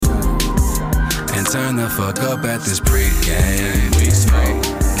turn the fuck up at this pregame. We smoke,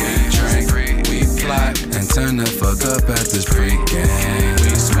 we drink, we plot, and turn the fuck up at this pregame. We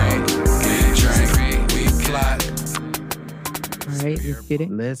smoke, we drink, we plot. All right, let's get it.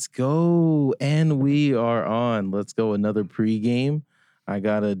 Let's go. And we are on. Let's go. Another pregame. I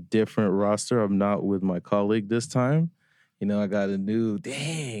got a different roster. I'm not with my colleague this time. You know, I got a new,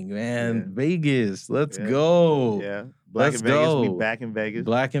 Vegas. Let's go. Yeah. Let's in Vegas, go. we back in Vegas.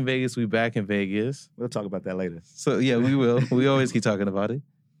 Black in Vegas, we back in Vegas. We'll talk about that later. So, yeah, we will. We always keep talking about it.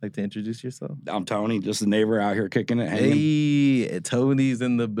 Like to introduce yourself? I'm Tony, just the neighbor out here kicking it. Hanging. Hey, Tony's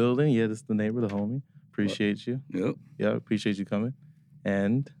in the building. Yeah, that's the neighbor, the homie. Appreciate you. Yep. Yeah, appreciate you coming.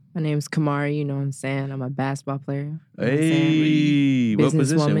 And? My name's Kamari, you know what I'm saying? I'm a basketball player. Hey, what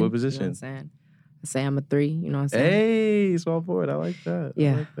position? Businesswoman, What position? You know what I'm saying? I say I'm a 3, you know what I'm saying? Hey, small forward. I like that.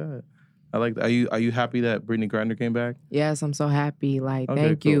 Yeah. I like that. I like that. Are you happy that Brittany Griner came back? Yes, I'm so happy. Like, Okay,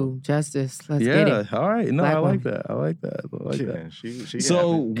 thank cool. you. Justice. Let's get it. Yeah, all right. No, Black I like woman. that. I like that. I like that. She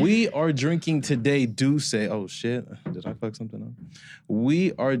So happy. we are drinking today Douce. Oh, shit. Did I fuck something up?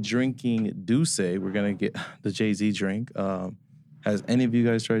 We are drinking Douce. We're going to get the Jay-Z drink. Has any of you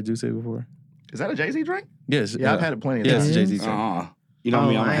guys tried Douce before? Is that a Jay-Z drink? Yes. Yeah, I've had it plenty of Yes, times. Jay-Z drink. You know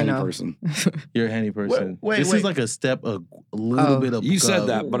me, I'm a I Henny know. person. You're a Henny person. Wait, this wait. is like a step, a little bit of. You said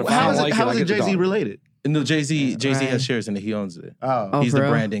that, but if I How don't is it, like how it, I is it get the Jay-Z dog. related? No, Jay-Z Right. has shares in it. He owns it. Oh, He's for the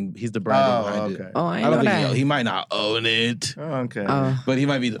real? branding. He's the branding behind okay. it. Oh, I I know don't think that. he might not own it, Okay. but he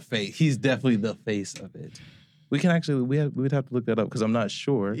might be the face. He's definitely the face of it. We can actually we would have to look that up because I'm not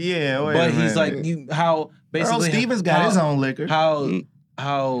sure. Yeah, wait But a he's minute. like how basically Earl Stevens got how, his own liquor.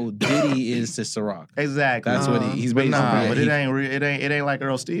 how Diddy is to Ciroc. Exactly. That's what he's But basically. nah, but he- it ain't like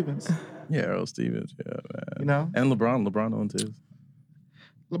Earl Stevens. yeah, Earl Stevens. Yeah, man. You know? And LeBron owns his.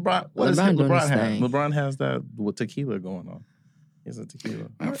 LeBron. What does LeBron doing LeBron his have? thing. LeBron has that with tequila going on. He has a tequila.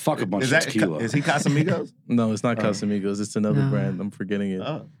 Fuck a bunch Is of that tequila. is he Casamigos? No, it's not Oh. Casamigos. It's another No. brand. I'm forgetting it.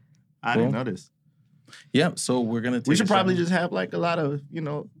 Oh, I didn't know this. Yeah, so we're gonna. Take We should a shot. probably just have like a lot of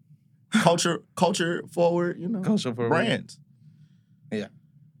culture forward Culture forward. brands.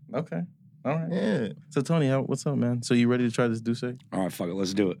 Okay. All right. Yeah. So Tony, what's up, man? So you ready to try this Douce? All right, fuck it,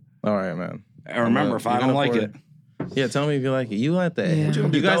 let's do it. All right, man. And remember, if You're I don't gonna like pour it, Yeah, tell me if you like it. You like that? Yeah. What you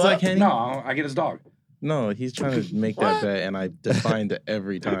gonna You do, guys throw like up? Henny? no, I get his dog. No, he's trying to make that bet, and I defined it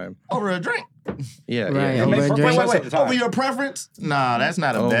every time. Over a drink. Yeah, Right, yeah. over a drink. Wait. Over your preference? Nah, that's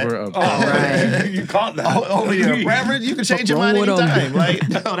not a bet. Over a Oh, Right. you caught that. Over your preference? You can change your mind Wrong with 'em. anytime. Like,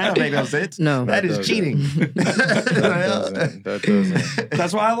 no, that don't make no sense. No. That is doesn't. cheating. That doesn't.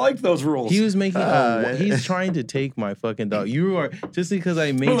 That's why I like those rules. He was making. Yeah. He's trying to take my fucking dog. You are just because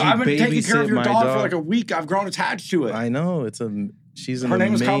I made Bro, you I've been taking care babysit of your my dog, dog. for like a week. I've grown attached to it. I know she's an Her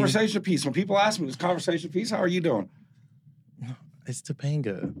name is amazing. Conversation Piece. When people ask me, "This Conversation Piece, how are you doing?" It's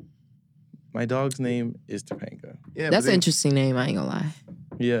Topanga. My dog's name is Topanga. Yeah, That's but an interesting name, I ain't gonna lie.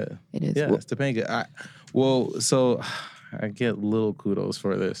 Yeah. It is. Yeah, it's Topanga. So I get little kudos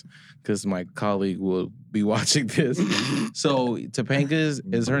for this because my colleague will be watching this. So Topanga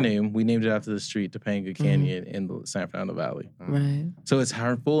is her name. We named it after the street, Topanga Canyon in the San Fernando Valley. Right, So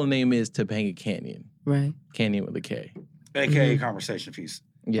her full name is Topanga Canyon. right. Canyon with a K. AKA Conversation Piece.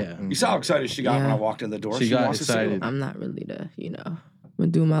 Yeah. You saw how excited she got when Yeah. I walked in the door. She got wants to see excited. him. I'm not really I'm gonna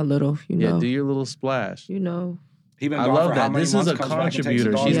do my little, Yeah, do your little splash. you know. He been I gone love for how that. many This is months, a comes back and takes the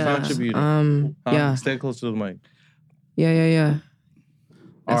contributor. dog? She's yeah. contributing. Yeah. Stay close to the mic. Yeah.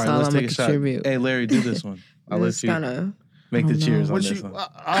 All That's right, all let's I'm take gonna a shot. contribute. Hey, Larry, do this one. I'll let It's you kinda, make the I don't cheers know. on What this you? one.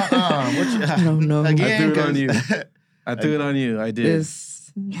 I don't know. I Again, threw it on you. 'cause- I threw it on you. I did.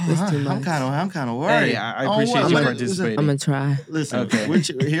 it's too much. I'm kind of worried. Hey, I On appreciate what? you Let it- participating. I'm gonna try. Listen, Okay.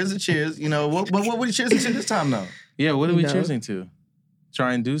 here's the cheers. You know what we cheersing to this time though? Yeah, what are we No. choosing to?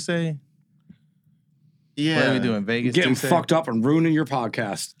 Try and Douce? Yeah. What are we doing? Vegas Getting Douce? fucked up and ruining your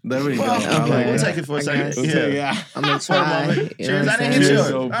podcast. There we go. Well, I like okay, we'll that. take it for a I second. guess. Yeah. I'm gonna Hold on, try. man. You know Cheers. what I I'm didn't hit saying? yours.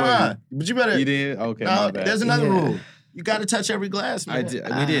 So funny. But you better. You did? Okay, No, my bad. there's another Yeah. rule. You got to touch every glass, man. I did.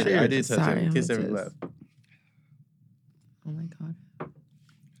 We did. I did touch Sorry, it. Kiss I'm every just- glass. Oh my god.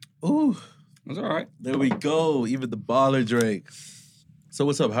 Ooh. That's all right. There we go. Even the baller Drake. So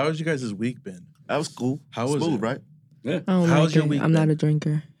what's up? How has you guys' week been? That was cool. How was Smooth, it? right? Yeah. I don't How's like your it. week I'm not been? a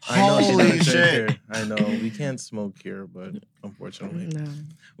drinker. I know she's not Holy a shit. drinker. I know. We can't smoke here, but unfortunately. No.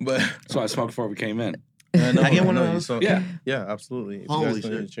 But That's why I smoked before we came in. I know. I get one of know, those? Yeah. Yeah, absolutely. If you Holy guys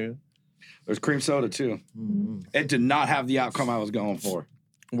want shit. to cheer. There's cream soda too. It did not have the outcome I was going for.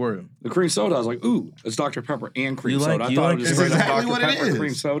 Word. The cream soda, I was like, ooh, it's Dr. Pepper and cream You like- soda. I you thought like it was it. straight That's up exactly Dr. what it Pepper is.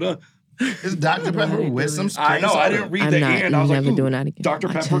 cream soda. It's Dr. Pepper with some I know. I didn't read I'm the not end. I was like, never ooh, doing that again. Dr.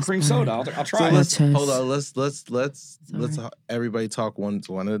 My Pepper chest cream burn. soda. I was like, I'll So try it. let's chest. hold on. Let's Sorry. everybody talk one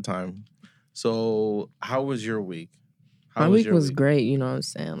at a time. So, how was your week? My week was great, you know what I'm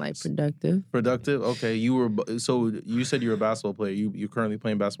saying? Like productive. Productive? Okay. So you said you're a basketball player. You're currently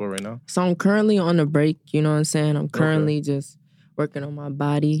playing basketball right now? So I'm currently on a break, you know what I'm saying? I'm currently just working on my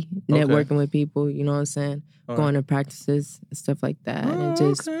body, networking with people, you know what I'm saying? Going to practices and stuff like that. And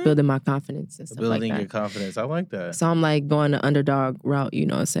just building my confidence and stuff like that. Building your confidence. I like that. So I'm like going the underdog route, you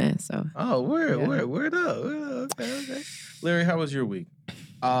know what I'm saying? So word up. Okay. Larry, how was your week?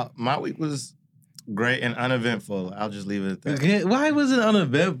 My week was great and uneventful. I'll just leave it at that. Why was it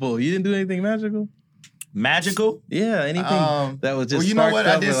uneventful? You didn't do anything magical? Magical? Yeah, anything that was just. Well, you know what?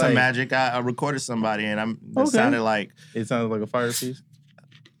 I did some magic. I recorded somebody, and it sounded like a fire piece.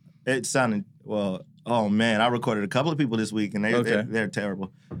 It sounded Oh man, I recorded a couple of people this week, and they're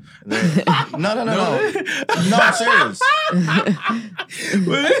terrible. No, I'm serious. I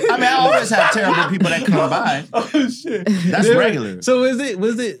mean, I always have terrible people that come by. Oh shit, that's regular. So was it?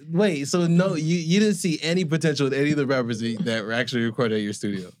 Wait, so no, you didn't see any potential with any of the rappers that were actually recorded at your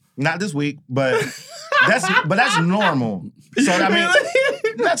studio? Not this week, but that's normal. So I mean,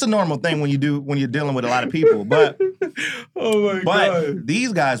 that's a normal thing when you're dealing with a lot of people. But God,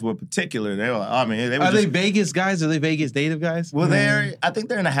 these guys were particular. They were. I mean, they Vegas guys? Are they Vegas native guys? Well, I think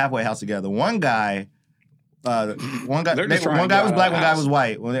they're in a halfway house together. One guy was black, one guy was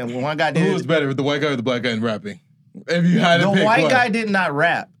white. One guy did. Who was better, the white guy or the black guy in rapping? If you had to pick white one. guy did not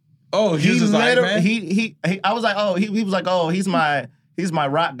rap. Oh, he was just like, man. He I was like, he was like, he's my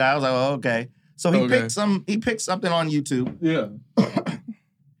rock guy. I was like, okay. So he picked something on YouTube. Yeah.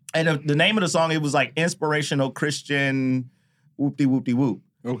 And the name of the song, it was like inspirational Christian whoopty whoopty whoop.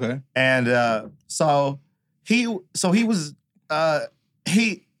 Okay. And the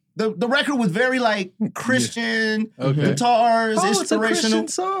record was very like Christian guitars, inspirational. It's a Christian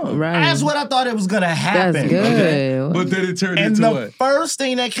song. Right. That's what I thought it was gonna happen. That's good. Okay. But then it turned into what? And the first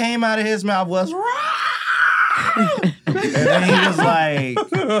thing that came out of his mouth was and then he was like,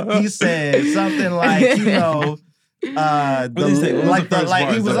 he said something like, you know, it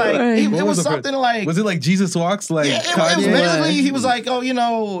was something like, was it like Jesus Walks? Like, yeah, it was basically, he was like, oh, you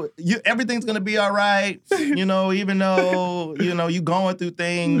know, everything's gonna be all right, you know, even though, you know, you going through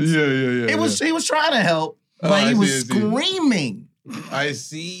things. Yeah. He was trying to help, but he was screaming. I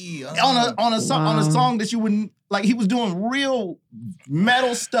see. On a song that you wouldn't like. He was doing real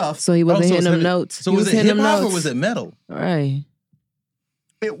metal stuff. So he wasn't hitting them notes. So was it hip hop or was it metal? All right.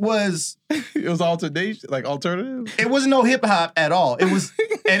 It was alternative. It wasn't no hip hop at all. It was,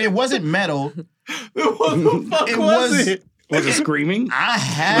 and it wasn't metal. What the fuck was it? Was it screaming? I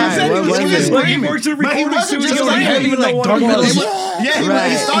have. Right, what was it? He works in a recording studio. He started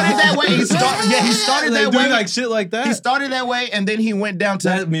that way. He started that way. Like shit like that. He started that way, and then he went down to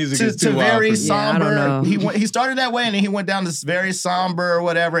that music is too very somber. Yeah, I don't know. He started that way, and then he went down to very somber or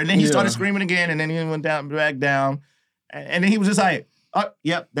whatever, and then he started screaming again, and then he went back down, and then he was just like,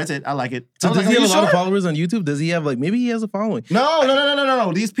 yep, that's it. I like it. So does he have a lot of followers on YouTube? Does he have maybe he has a following?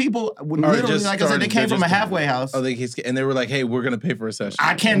 No. These people literally, like I said, they came from a halfway house. Oh, and they were like, hey, we're gonna pay for a session.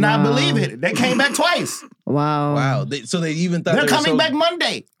 I cannot believe it. They came back twice. Wow. So they even thought they're coming back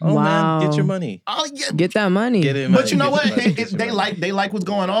Monday. Oh man, get your money. Oh yeah, get that money. Get it. But you know what? They like what's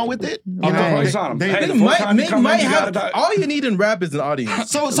going on with it. I'll go price on them. All you need in rap is an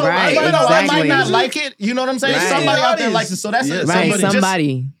audience. So right, I might not like it. You know what I'm saying? Right. Somebody out there likes it. So that's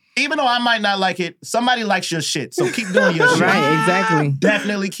somebody. Even though I might not like it, somebody likes your shit. So keep doing your shit. Right, exactly.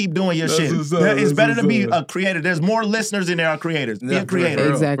 Definitely keep doing your shit. It's better to be a creator. There's more listeners than there are creators. Be a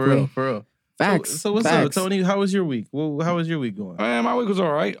creator. Exactly. For real. Facts. So what's up, Tony? How was your week? Well, how was your week going? My week was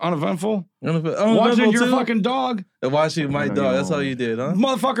all right. Uneventful. Watching your fucking dog. Watching my dog. That's all you did, huh?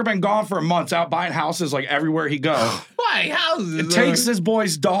 Motherfucker been gone for months, out buying houses like everywhere he goes. Why houses? It takes this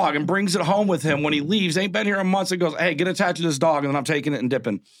boy's dog and brings it home with him when he leaves. Ain't been here in months. And goes, hey, get attached to this dog, and then I'm taking it and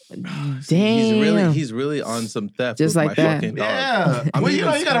dipping. Damn. He's really on some theft. Just with like my that. Fucking dog. Yeah. Well, you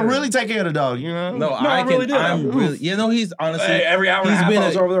know, you gotta really take care of the dog. You know. No, I really do. He's honestly. Hey, every hour and a half I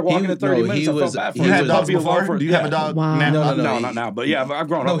was over there walking at 30 minutes. I felt bad for him. You had dogs before? Do you have a dog? Wow. Now? No, not now. But yeah, I've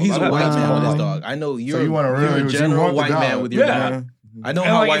grown up. No, he's a white man with his dog. I know you're a general white man with your dog. I know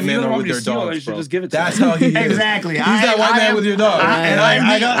how white men are with their dogs, bro. Just give it to That's him. how he is. Exactly. He's that white man with your dog.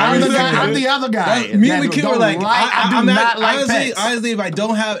 I'm the other guy. Me and the kid were like, I do not like pets.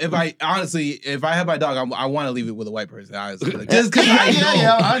 Honestly, if I have my dog, I want to leave it with a white person. Honestly, just because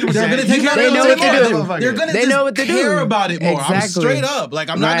they're gonna take care of it. They're gonna care about it more. I'm straight up. Like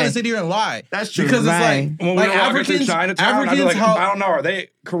I'm not gonna sit here and lie. That's true. Because it's like when we were walking through Chinatown, I'd be like, how I don't know, are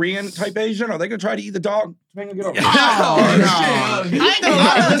they Korean type Asian? Are they gonna try to eat the dog? I ain't gonna lie.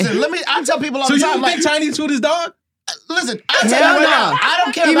 Listen, I tell people all the time. So you think Chinese food is dog? Listen, I tell you right now, I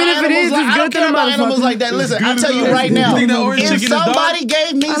don't care Even about animals like I don't care about animals like that. Listen, I'll tell you right now. If somebody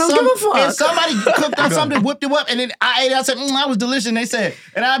gave me if somebody cooked up something, whipped it up, and then I ate it, I said, that was delicious. And they said,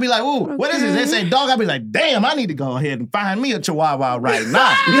 and I'd be like, ooh, what is it? They say dog. I'd be like, damn, I need to go ahead and find me a Chihuahua right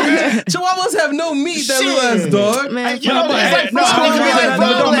now. Chihuahuas have no meat, that little ass dog. Man, You know, it's like frog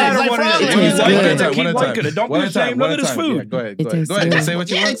legs. Don't be ashamed. Look at his food. Go ahead. Just say what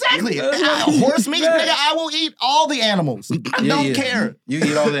you want. Exactly. Horse meat, nigga, I will eat all the animals. I don't care. You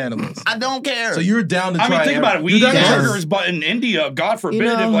eat all the animals. I don't care. So you're down to try. I mean, think about it. We eat Yes. burgers, but in India, God forbid,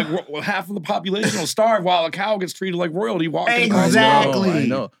 if like half of the population will starve while a cow gets treated like royalty walking across the road. Exactly. I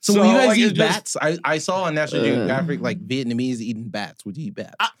know. So when you guys eat bats, I saw on National Geographic like Vietnamese eating bats. Would you eat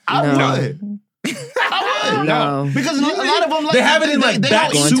bats? I would. I would. No. Because a lot of them like They have it in like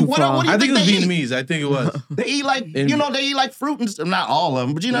bat Going soup. too far. What do you I think it was they eat? Vietnamese. I think it was. They eat like they eat like fruit and stuff. Not all of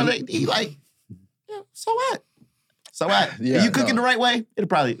them, but they eat like. So what? So what? Yeah, you cook it the right way, it'll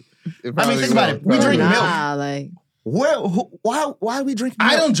probably. It I mean, think about it. We probably drink will. milk. like Why do we drink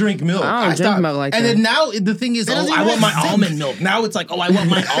milk? I don't drink milk. I don't drink milk like and that. then now the thing is, doesn't I even want my exist. almond milk. Now it's like, I want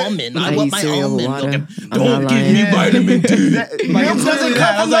my almond. I I want eat my cereal with almond milk. water. And I'm Don't not give me lying. vitamin D. Milk doesn't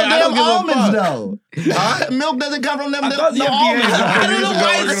come from I them don't damn give a almonds, fuck. though. Milk doesn't come from them thought the no FDA almonds. was I don't know Years ago,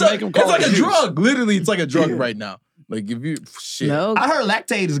 why we're it's gonna make 'em it's call like it a juice. drug. Literally, it's like a drug right now. Like if you shit. milk. I heard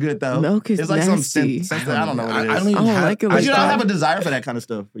lactate is good though. Milk is it's like some nasty. I don't know what it is. I don't even I don't have, like it But like you don't that. have a desire for that kind of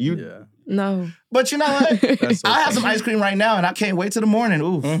stuff. Yeah. No. But you know what? That's so I have funny. some ice cream right now, and I can't wait till the morning.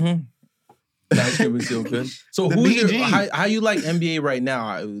 Ooh. That shit was so good. So The who's your, BG. how you like NBA right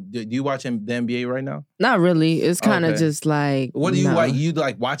now? Do you watch the NBA right now? Not really. It's kind of Okay. just like. What do you no. like? You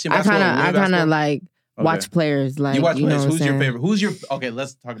like watching I basketball? kind of basketball? like watch players. Like You watch know players. what Who's I'm your saying? favorite? Who's your okay?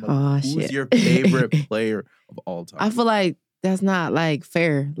 Let's talk about Oh, who's shit. your favorite player of all time. I feel like that's not like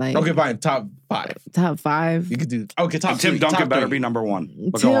fair. Like Okay, fine. Top 5. top 5. You could do okay. Top Tim 3, Duncan top better 3. be number one.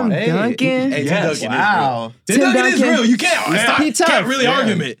 But Tim go on. Duncan. Hey, Yes. Tim Duncan Wow. is real. Tim Duncan is Duncan. real. You can't. He tough. Can't really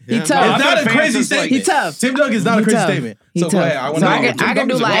argue it. He tough. It's not I'm a a fan crazy since, like- statement. He tough. Tim Duncan's not He a crazy tough. statement. He So go tough. ahead. I want So to I know. can- I can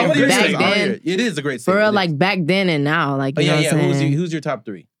do, Tim like, Duncan's a great back statement. then- It is a great For statement. real, It like is. back then and now, like you know what I'm saying. Who's your top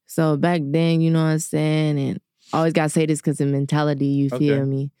 3? So back then, you know what I'm saying, and I always gotta say this because of mentality. You feel Okay.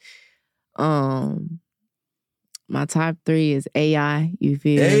 me? My top 3 is AI. You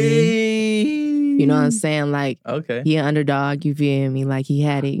feel me? You know what I'm saying? Like Okay. he an underdog. You feel me? Like he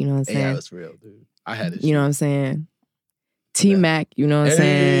had it. You know what I'm saying? Yeah, that's real, dude. I had it. You know what I'm saying? T-Mac. You know what I'm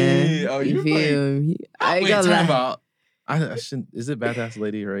saying? Oh, You you're feel me? I ain't Wait, gonna talking lie. about. I shouldn't. Is it bad to ask a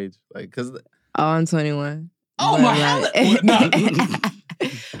lady her age? Like, cause. Oh, I'm 21. Oh But my! How, like- no.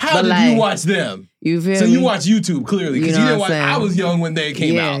 How But did like, you watch them? You feel So me? you watch YouTube clearly You because know you didn't what watch. I'm saying? I was young when they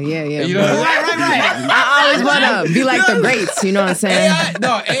came yeah, out. Yeah, yeah. You know, but- right. I always want to be like the greats. You know what I'm saying?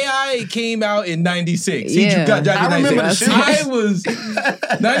 AI came out in '96. Yeah. He got drafted I in remember '96. the I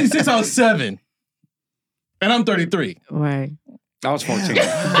was '96. I was 7, and I'm 33. Right. I was 14.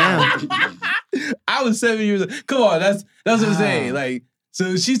 Damn. I was 7 years old. Come on, that's what I'm saying. Like,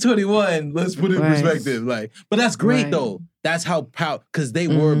 so she's 21. Let's put it in Right. perspective. Like, but that's great Right. though. That's how proud because they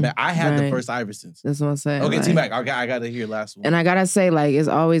were bad. I had the Right. first Iversons. That's what I'm saying. Okay, like, T-Mac, I got to hear last one. And I gotta say, like, it's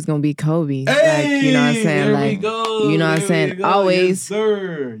always gonna be Kobe. Hey, like, you know what I'm saying? there Like, we go. you know what I'm There saying? we go. Always. Yes,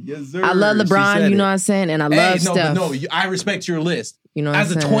 sir. Yes, sir. I love She LeBron, said you know it. what I'm saying? And I love Hey, no, Steph. but no, I respect your list. You know what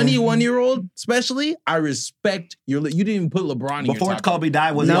As I'm a saying? 21-year-old, especially, I respect your list. You didn't even put LeBron in Before your top Kobe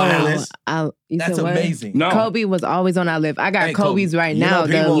died, was he No, on that list? you That's said what? amazing. No. Kobe was always on that list. I got Hey, Kobe's Kobe. right You now, know,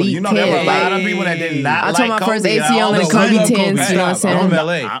 the people, elite you know there were a 10. lot of people that did not I like told my first Kobe. ACL and No, Kobe I love 10s, Kobe. you know what I'm Stop. I'm saying? from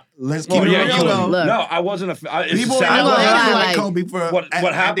LA. Let's Well, keep it yeah, real you though. Look. no, I wasn't a. It's People sad. I'm gonna didn't lie, like like, Kobe for What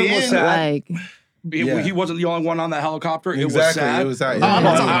at happened the was end. sad. Like, He wasn't the only one on that helicopter. It was Exactly. sad. It was sad. Oh, I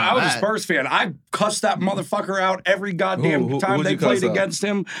yeah. was a Spurs fan. I cussed that motherfucker out every goddamn Who time would they you cuss played out? against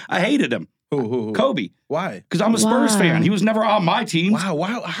him. I hated him. Who? Kobe. Why? Because I'm a Spurs Why? fan. He was never on my team.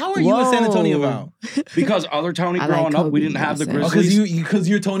 Wow. How are you in San Antonio about? Because other Tony I like growing up, we Kobe, didn't you know have the what I'm saying? Grizzlies. Because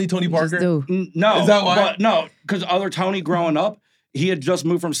you're Tony just Parker. do. No. Is that why? But no, because other Tony growing up, he had just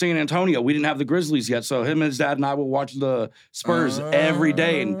moved from San Antonio. We didn't have the Grizzlies yet. So him and his dad and I would watch the Spurs every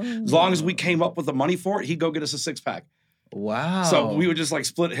day. And as long as we came up with the money for it, he'd go get us a 6-pack. Wow. So we would just like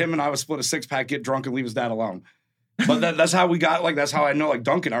split him and I would split a 6-pack, get drunk, and leave his dad alone. But that's how we got, like, that's how I know, like,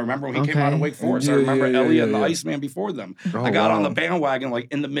 Duncan. I remember when he came out of Okay. Wake Forest. I Yeah, remember yeah, Elliott yeah, and the yeah. Iceman before them. Oh, I got on wow. the bandwagon, like,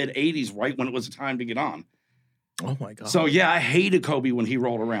 in the mid-'80s, right when it was time to get on. Oh my God. So, yeah, I hated Kobe when he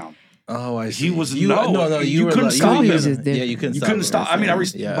rolled around. Oh, I see. He was you you you were couldn't like- stop you him. were- Just Yeah, you couldn't You stop couldn't him. stop. I mean,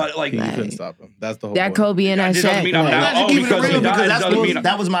 Yeah, but, like, you Like, couldn't stop him. That's the whole That point. Kobe and that It doesn't Shaq. mean I'm like, not- Glad you Oh, keep it because he real died, because doesn't mean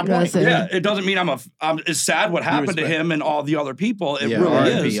that was my point. Said- yeah, it doesn't mean it's sad what happened to respect. him and all the other people. It Yeah,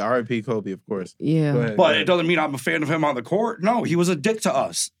 really is. R.I.P. Kobe, of course. yeah. Go ahead, But go ahead. it doesn't mean I'm a fan of him on the court. No, he was a dick to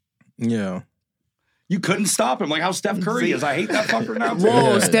us. Yeah. You couldn't stop him, like how Steph Curry is. I hate that fucker now. Too.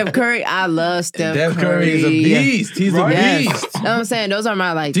 Whoa, Steph Curry. I love Steph Curry. Steph Curry is a beast. He's a Yes. beast. That's what I'm saying. Those are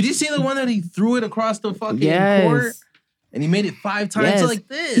my like. Did you see the one that he threw it across the fucking Yes. court? And he made it 5 times Yes. like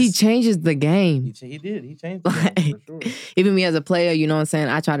this. He changes the game. He did. He changed the game for sure. Even me as a player, you know what I'm saying?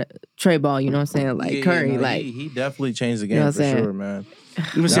 I try to tray ball, you know what I'm saying? Like Yeah, Curry, no, like he definitely changed the game You know what for I'm saying? sure, man.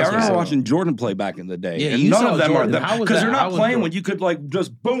 You see, I That's remember what's up. watching Jordan play back in the day. Yeah, and you none saw of them Jordan. are How was because that? they're How not was playing Jordan? when you could like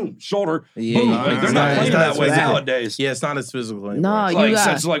just boom, shoulder, Yeah, boom. yeah, Like, they're it's not not- playing it's that not way physical. nowadays. Yeah, it's not as physical anymore. No, you Like got-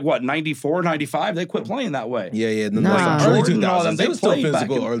 since like what 94, 95, they quit playing that way. Yeah. Nah. Like early Jordan and all 2000s. them, They they were still played back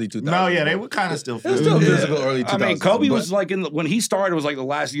physical in- early 2000s. No, yeah, they were kind of still They were still physical. physical early 2000s. I mean, Kobe but- was like when he started was like the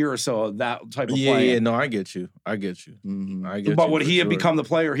last year or so of that type of Yeah, play. no, I get you. I get you. I get But you would for he have sure. become the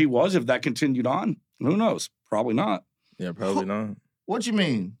player he was if that continued on? Who knows? Probably not. Yeah, probably not. What you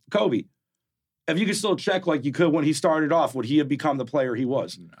mean? Kobe. If you could still check like you could when he started off, would he have become the player he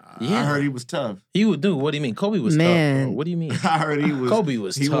was? I heard he was tough. He would do. What do you mean? Kobe was Man. tough, bro. What do you mean? I heard he was. Kobe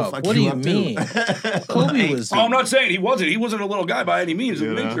was he will tough. fuck What do you up, too. mean? Kobe was. Oh, I'm not saying he wasn't. He wasn't a little guy by any means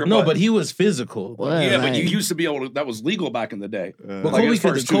of Yeah. nature. No, but he was physical. What? yeah, but Like- you used to be able to. That was legal back in the day. But Like Kobe his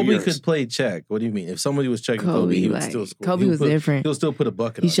could first 2 Kobe years. could play check. What do you mean? If somebody was checking Kobe, he would like, still score. Kobe He would was put- different. He'll still put a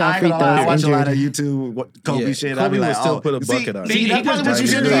bucket He on. shot I ain't free gonna lie, I throws watch a lot of injured. YouTube Kobe Yeah, shit. Kobe I be would like, still oh, put a see- bucket on. See, that's probably what you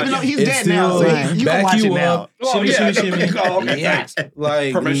should do. Like, Even though he's it's dead now, so still like, you can back watch you it now. up. Oh, Shimmy, yeah. shimmy, shimmy. Oh, okay, Yeah. thanks.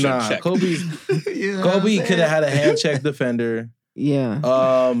 Like, Permission nah, check. Kobe's You know what Kobe I'm could have saying? had a hand check defender. Yeah.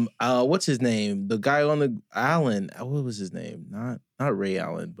 What's his name? The guy on the Allen. What was his name? Not Ray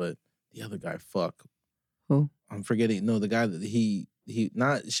Allen, but the other guy. Fuck. Who? I'm forgetting. No, the guy that he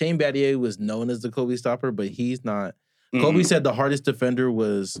not Shane Battier was known as the Kobe stopper, but he's not. Kobe said the hardest defender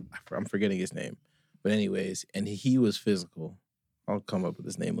was I'm forgetting his name, but anyways, and he was physical. I'll come up with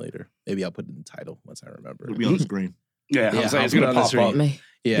his name later. Maybe I'll put it in the title once I remember. It'll be on the screen. Yeah, I'm Yeah, saying it's I'll put it gonna on the pop screen. up Man.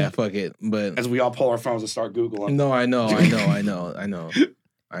 Yeah, fuck it. But as we all pull our phones and start googling. no, I know.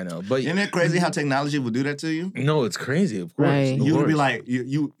 But Isn't it crazy how technology will do that to you? no, it's crazy. Of course, Right. of You would be course. like,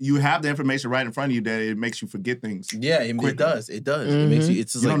 you have the information right in front of you that it makes you forget things. yeah, it quicker. does. It does. It makes you.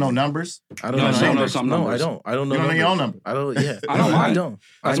 It's just You like don't know numbers. I don't You know don't know numbers. some No, I numbers. don't. I don't know. You don't know your own numbers. number. I don't. Yeah, I know I mine. don't.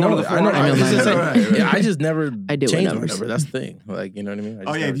 That's I know one of the that. I know. four I know It's just mine. like, yeah, I just never I do with changed my numbers. number. That's the thing. Like, you know what I mean? I Oh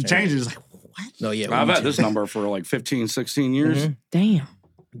just yeah, never if you change it, it's like what? No, yeah. I've when had you this number for like 15, 16 years, Mhm. Damn.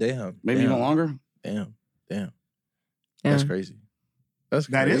 Damn. maybe damn, even longer. Damn. Yeah. That's crazy. That's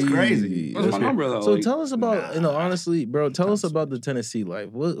That is crazy. What's my number though? So Like, tell us about, honestly, bro, tell us about the Tennessee life.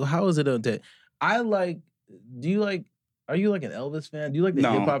 How is it on Tennessee? Are you like an Elvis fan? Do you like the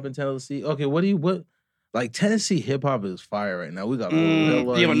No. hip hop in Tennessee? Okay, like Tennessee hip hop is fire right now. We got yeah,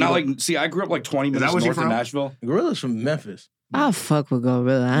 but not like. See, I grew up like 20 minutes that where she north of from? Nashville. Gorilla's from Memphis. I fuck with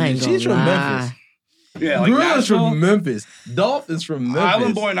Gorilla. I ain't gonna She's from lie. Memphis. Yeah, like Gorilla's Nashville. from Memphis. Dolph is from Memphis.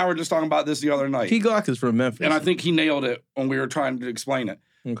 Island Boy and I were just talking about this the other night, Key Glock is from Memphis. and I think he nailed it when we were trying to explain it.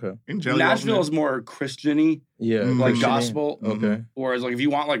 okay. Nashville is more Christian-y, Yeah, like Christian. gospel. Okay. Whereas, like, if you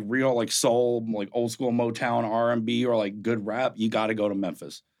want like real, like soul, like old school Motown R&B or like good rap, you got to go to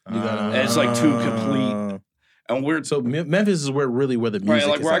Memphis. It's like two complete. And we're So Memphis is where the music right,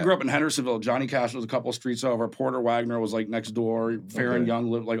 like is where I at. grew up in Hendersonville. Johnny Cash was a couple streets over. Porter Wagner was like next door. Fair and Okay.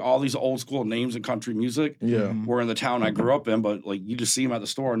 Young lived like all these old school names in country music. Yeah. Were in the town I grew up in, but like you just see them at the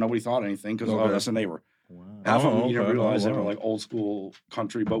store and nobody thought anything because Okay. that's a neighbor. Wow. Half of them you okay. didn't realize they Oh, were wow. like old school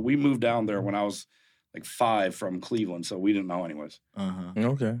country. But we moved down there when I was like 5 from Cleveland, so we didn't know anyways.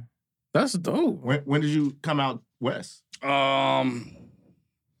 Okay. That's dope. When did you come out west?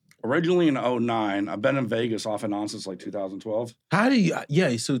 Originally in 2009, I've been in Vegas off and on since like 2012. How do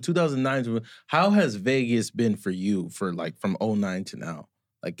you, so 2009, how has Vegas been for you for like from 2009 to now?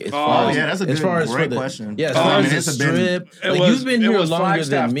 Like as far as, yeah, that's a as good, far as great for the, question. Yeah, as I far mean, as the it's been- strip, like you've been here longer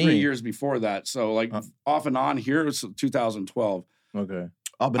Flagstaff than me. 3 years before that. So like off and on here, it's 2012. Okay.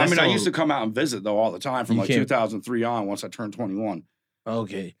 Oh, but I that's mean, I so- used to come out and visit though all the time from You like can't- 2003 on once I turned 21.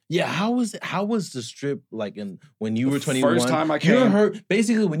 Okay. Yeah. How was the strip like when you were 21? First time I You were came.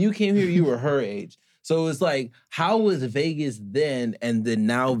 basically when you came here, you were her age. So it's like, how was Vegas then, and then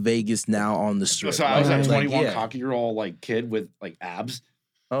now Vegas now on the strip? So I was Like, that 21 yeah. cocky-year-old like kid with like abs.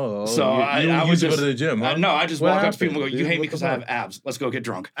 Oh, So I you was used to just go to the gym, huh? No, I just What walk up to happened, people and go, "You dude? hate me What because the I have fuck?" abs. Let's go get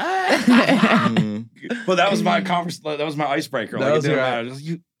drunk." Mhm. But that was my that was my icebreaker. That Like, was it didn't your- matter.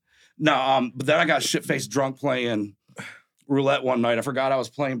 Just, but then I got shit-faced drunk playing roulette one night. I forgot I was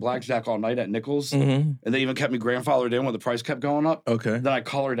playing blackjack all night at Nichols, Mhm. and they even kept me grandfathered in when the price kept going up. Okay. Then I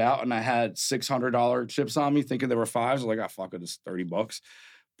colored out, and I had $600 chips on me, thinking they were fives. I was like, "Ah, fuck it, it's $30."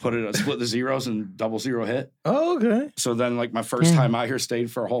 Split the zeros and double zero hit. Oh, okay. So then, like my first Yeah. time out here,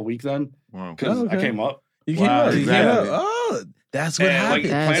 stayed for a whole week then Wow. because Okay. I came up. You came Wow, up. You came exactly. up. Oh, That's what happens.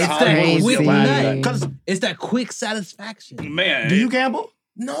 That's It's that crazy. quick nut. Because It's that quick satisfaction. Man, do you gamble?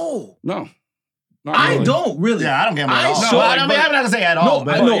 No. No. Not I really. don't really. Yeah, I don't gamble at all. So, I'm not gonna say at all. No,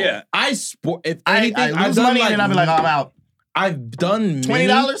 but I know. yeah. I sport. If I anything, I've lose done money and I'll be like, I'm out. I've done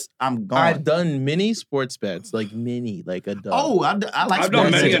 $20, I'm gone. I've done mini sports bets, like a dub. Oh, I like I've sports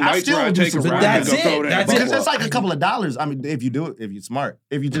done many bets. I nights still where I do take a some rack That's and go throw it. it in That's a it. because buffalo. it's like a couple of dollars. I mean, if you do it, if you smart,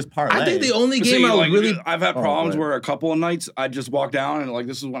 if you just parlay. I think the only See, game I like, was really. I've had Oh, problems go ahead. where a couple of nights I just walk down and like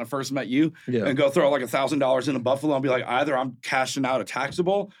this is when I first met you Yeah. and go throw like $1,000 in a buffalo and be like either I'm cashing out a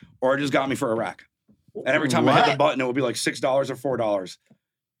taxable or it just got me for a rack. And every time I hit the What? button, it would be like $6 or $4.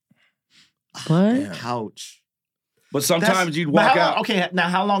 What? Ouch. But sometimes you'd But walk how long- out. Okay, now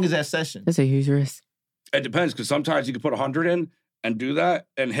how long is that session? That's a huge risk. It depends because sometimes you could put 100 in and do that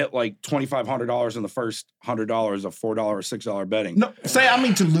and hit like $2,500 in the first $100 of $4 or $6 betting. No, say I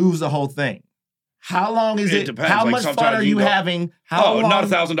mean to lose the whole thing. How long is It it? depends. How Like, much fun sometimes are you you go- having? How long? Not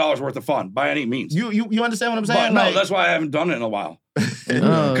 $1,000 worth of fun by any means. You understand what I'm But saying? no, Like, that's why I haven't done it in a while. Oh,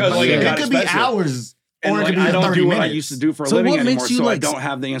 Because like shit. it it got could be expensive. hours, And or it like, could be I don't 30 do minutes. what I used to do for a So living what makes anymore, you, so I like, don't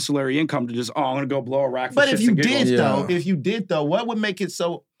have the ancillary income to just, I'm going to go blow a rack for But shits if you and giggles. did though, Yeah. what would make it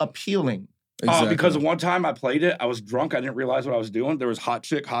so appealing? Because one time I played it, I was drunk, I didn't realize what I was doing. There was hot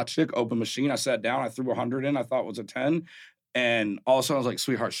chick, open machine. I sat down, I threw 100 in, I thought it was a 10. And all of a sudden I was like,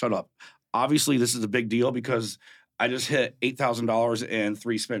 sweetheart, shut up. Obviously, this is a big deal because I just hit $8,000 in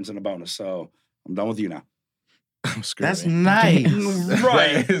 3 spins and a bonus. So I'm done with you now. That's nice.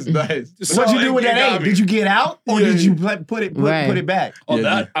 Right. It's nice. What'd you do with that got eight? me. Did you get out or did you put it back? Oh, Yeah,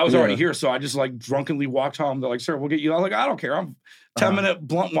 that I was yeah. already here, so I just like drunkenly walked home. They're like, "Sir, we'll get you." I was like, "I don't care. I'm 10-minute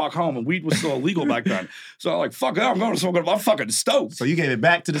blunt walk home, and weed was still illegal back then." So I'm like, "Fuck it, I'm going to smoke it. I'm fucking stoked." So you gave it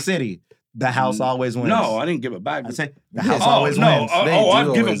back to the city. The house always wins. No, I didn't give it back. I say the house Oh always no! wins. They I've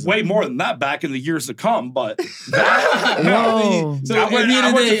do given always- way more than that back in the years to come. But Whoa. So I went at the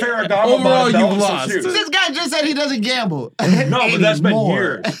end to of the day, Ferragamo, overall, bought a belt you've and some lost. shoes. This guy just said he doesn't gamble. No, but that's been Anymore.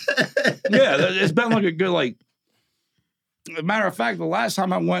 years. Yeah, it's been like a good like. Matter of fact, the last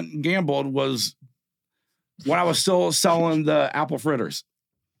time I went and gambled was when I was still selling the apple fritters.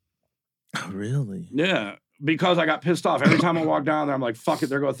 Oh, really? Yeah, because I got pissed off every time I walk down there. I'm like, "Fuck it,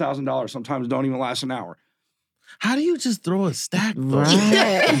 there go $1,000." Sometimes don't even last an hour. How do you just throw a stack though?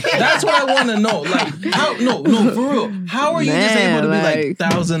 Right. That's what I want to know. Like, how? No, for real. How are you just Man, able to be like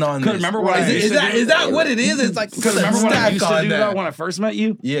like- 1,000 on this? remember what I is, used to do? is that what it is? It's like Because remember when I stack used to on do that. that when I first met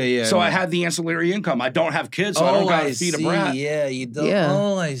you? Yeah. So I had the ancillary income. I don't have kids, so I don't got to feed a brat. Yeah, you don't. Yeah.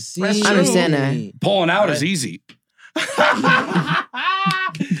 Oh, I see. I understand that. Pulling out is easy.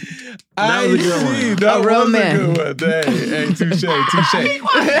 That was a good one. see. That A real was man. a good one. Hey, touche.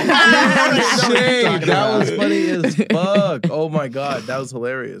 That was funny as fuck. Oh my god, that was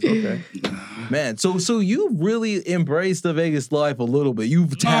hilarious. Okay, man. So you really embraced the Vegas life a little bit.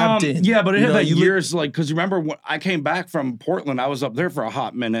 You've tapped in. Yeah, but it You had know, that you years, like, because you remember when I came back from Portland, I was up there for a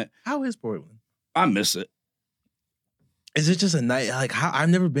hot minute. How is Portland? I miss it. Is it just a night? Like how I've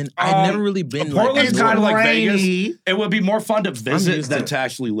never really been. Portland's like, kind of like rainy. Vegas. It would be more fun to visit used than to to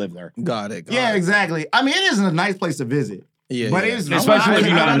actually live there. Got it. Yeah, exactly. I mean, it is a nice place to visit. Yeah, But yeah. it's Especially if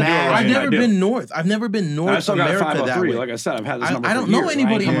you know how to do it right. I've Yeah, never I do. been north. I've never been North I still got America that 503. way. Like I said, I've had this I- number I for don't know years.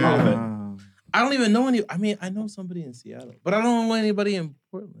 anybody I ain't coming in off it. I don't even know any. I mean, I know somebody in Seattle, but I don't know anybody in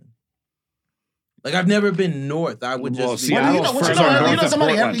Portland. Like I've never been north. I would Well, just. see, be, I you was know, friends you on know, North you know and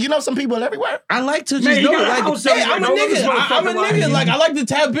somebody. Portland. You know some people everywhere. I like to just Man, you know. got a Like, house hey, everywhere. I'm a Know this nigga. I'm a motherfucker nigga. like- Like I like to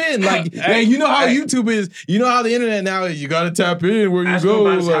tap in. Like, hey, you know how YouTube is. You know how the internet now is. You got to tap in where you Ask go. him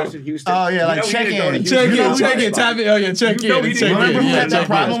about his Like, house in Houston. Oh, yeah, like You know he check didn't go to in. Houston. check You know in, what check I'm in, talking tap in. Oh yeah, check You know in, he check didn't in. Remember who Yeah, had that check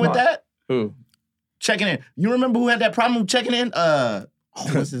problem in. with that? Who? Checking in. You remember who had that problem checking in?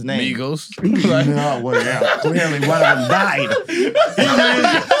 What's his name? Migos. No, well, yeah. Clearly, one of them died.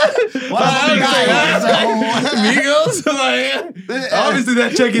 Migos. Like, obviously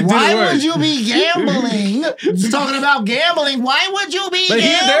that check in didn't Why work. would you be gambling? Talking about gambling. Why would you be But they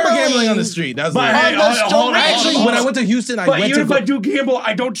gambling? were gambling on the street. That's But the hey, hold on, Actually, hold when I on. went to Houston, I But went even to. if I do gamble,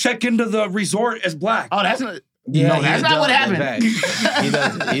 I don't check into the resort as black. Oh, that's not. Yeah, no, he that's not does what that happened. back. He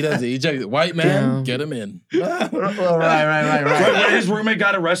does it. He does it. He checks it. White man, Yeah. get him in. Right. When his roommate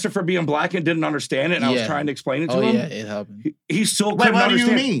got arrested for being black and didn't understand it, and I was Yeah. trying to explain it to Oh him. yeah, it happened. He still Wait, couldn't what do you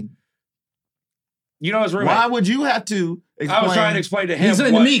understand. mean? You know his roommate. Why would you have to explain? I was trying to explain to him. He's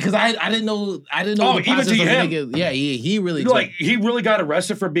saying to what- me because I didn't know Oh, the even process to of the him. nigga. Yeah, he really Like he really got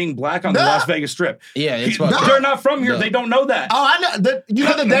arrested for being black on the Nah. Las Vegas Strip. yeah, it's He- fucked up. they're not from here. No. They don't know that. Oh, I know. You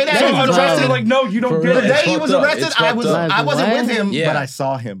know the day that So he I'm was trying to arrested. like, no, you For don't real. get The it. It's day he was fucked up. arrested, It's I was. fucked up. I wasn't What? with him, Yeah. but I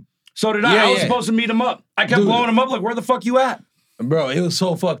saw him. So did I. Yeah, I was yeah. supposed to meet him up. I kept Dude. blowing him up. Like, where the fuck you at? Bro, it was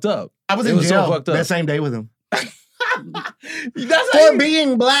so fucked up. I was It in was so jail fucked up. that same day with him. For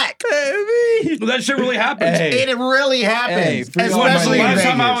being black. That shit really happens. It really happens. Free all my Especially in last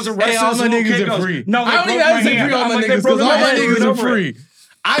time I Vegas. was arrested, all this my little niggas kid are goes, free. No, they I don't broke even have my to say hand. free all I'm my like, they niggas broke because all my my hand. niggas Get are over it. free.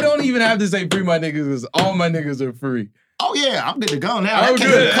 I don't even have to say free my niggas because all my niggas are free. Oh yeah, I'm good to go now. I'm That case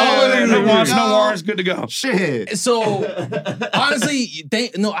good. is All my cold. niggas No are wants, free. no warrants, good to go. Shit. So honestly,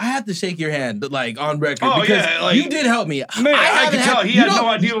 I have to shake your hand like on record Oh, because yeah, like- you did help me. Man, I haven't could tell he you had know- no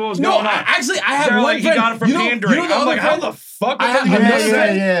idea what was no, going on. Actually, I have They're one like, friend. he got it from pandering. the I'm other like, how friend? the fuck? I have did he another do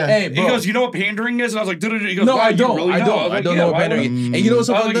friend. yeah. Hey, He bro. goes, you know what pandering is? And I was like, dude, he goes, No, wow, I you don't. really I know? don't. was I like, don't yeah, know what why would pandering I? is. And you know what's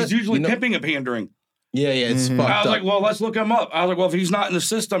so I was fucked like, up? he's usually You know- pimping and pandering. Yeah, it's fucked I was up. like, well, let's look him up. I was like, well, if he's not in the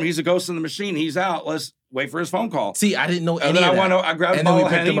system, he's a ghost in the machine. He's out. Let's wait for his phone call. See, I didn't know any And then of that. I grabbed a And then we bottle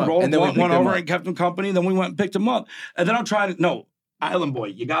of picked Henny, him up. rolled And then we one picked him over up. and kept him company. Then we went and picked him up. And then I'm trying to, no, Island Boy,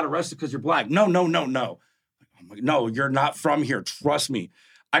 you got arrested because you're black. No. I'm like, no, you're not from here. Trust me.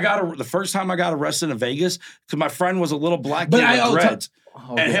 The first time I got arrested in Vegas, because my friend was a little black kid with dreads.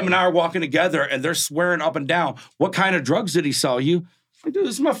 And him and I are walking together and they're swearing up and down, what kind of drugs did he sell you? Like, dude,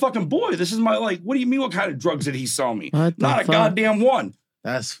 this is my fucking boy. This is my, like, what do you mean what kind of drugs did he sell me? What the Not a fuck? goddamn one.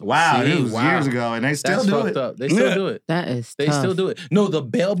 That's Wow, see, it was years ago, and they still That's do fucked it. up. They still Yeah. do it. That is They tough. still do it. No, the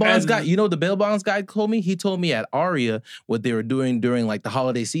bail bonds And- guy, you know, the bail bonds guy told me, he told me at Aria what they were doing during like the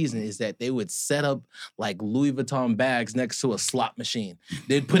holiday season is that they would set up like Louis Vuitton bags next to a slot machine.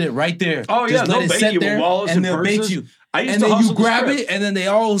 They'd put it right there. Oh, yeah, Just they'll let it bait sit you with there wallets and and they'll bait purses. you. I used And to then you hustle the grab strip. it and then they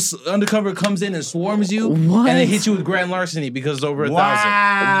all undercover comes in and swarms you What? and they hit you with grand larceny because it's over 1,000.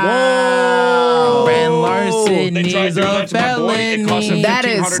 Wow. Grand They larceny tried is to do a that to my boy. It cost him felony. That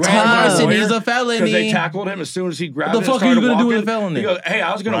is $1,500 Grand tough. larceny is a felony. Because they tackled him as soon as he grabbed What the it. fuck are you started gonna do with walking. a felony? He goes, hey,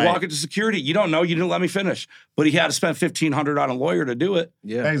 I was going Right. to walk into security. You don't know. You didn't let me finish. But he had to spend $1,500 on a lawyer to do it.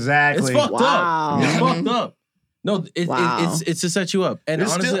 Yeah. Exactly. It's fucked Wow. up. It's fucked up. No, Wow. it's to set you up. And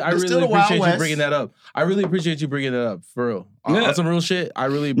It's honestly, still- I it's really still the Wild appreciate you West. bringing that up. I really appreciate you bringing that up, for real. Yeah. On some real shit, I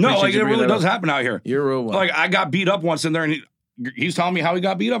really appreciate No, like you it bringing really that does up. happen out here. You're a real one. Like I got beat up once in there, and he's telling me how he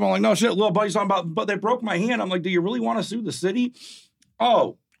got beat up. I'm like, no shit, little buddy's talking about, but they broke my hand. I'm like, do you really want to sue the city?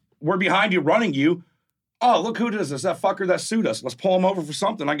 Oh, we're behind you, running you. Oh, look who does this? That fucker that sued us. Let's pull him over for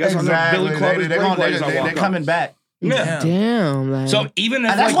something. I guess Exactly. I'm Billy Clubber's They're Blade they're coming back. Yeah. Damn. Like, So even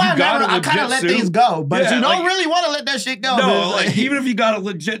if And that's like, why you got I a kind of legit let suit, things go. But Yeah, you don't like- really want to let that shit go. no, It's like even if you got a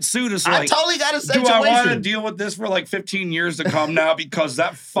legit suit, it's I like, totally got a do I want to situation. deal with this for like 15 years to come now because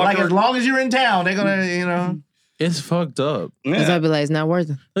that fucker? Like as long as you're in town, they're gonna, you know. it's fucked up. it's yeah. gotta be like, it's not worth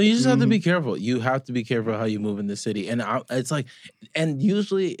it. No, you just have to be careful. You have to be careful how you move in the city. And it's like, and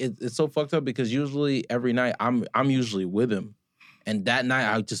usually it's so fucked up because usually every night I'm usually with him. And that night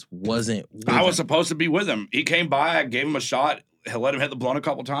I just wasn't with I him. was supposed to be with him. He came by. I gave him a shot. I let him hit the blunt a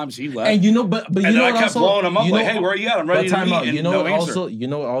couple times. He left. And you know, but you and know then I what kept also, blowing him up you like, know- hey, where are you at? I'm ready But to time meet. out. And You know no what answer. also, you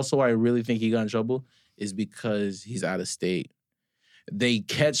know what also I really think he got in trouble is because he's out of state. They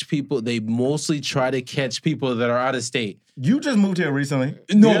catch people. They mostly try to catch people that are out of state. You just moved here recently.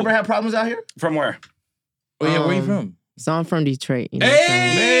 No. You ever had problems out here? From where? Oh yeah, where you Um, from? So I'm from Detroit. You know what I'm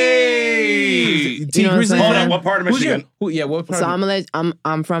saying? Hey! T You know what I'm Grizzly saying? Hold fan? on. What part of Who's your- Michigan? yeah, what part? So of-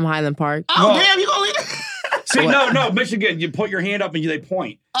 I'm from Highland Park. Oh Well- damn, you gonna leave? See, no, Michigan. You put your hand up and they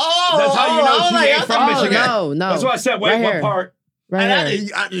point. Oh, That's how you know I was she like, ain't I from thought- Michigan. No. That's why I said, wait, Right what here. part? Right And here.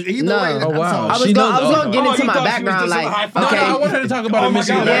 either No. way, Oh, wow. I was She gonna knows- get Oh, into you my thought she was background. just a Like, high five? No, okay. no, I want her to talk about Oh her my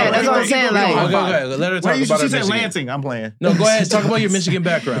Michigan. God, Yeah, that's what I'm saying, like- Okay, let her talk Wait, about she her said Michigan. Lansing. I'm playing. No, go ahead. Talk about your Michigan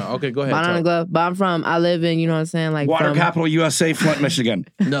background. Okay, go ahead. Banana talk. Glove. But I live in, you know what I'm saying? Like Water from capital USA, Flint, Michigan.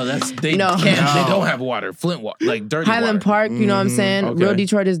 No, they No. can't. No. They don't have water. Flint water, like dirty Highland water. Park, you know what I'm saying? Okay. Real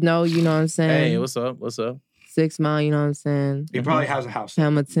Detroiters know, you know what I'm saying? Hey, what's up? What's up? 6 Mile, you know what I'm saying? He probably has a house.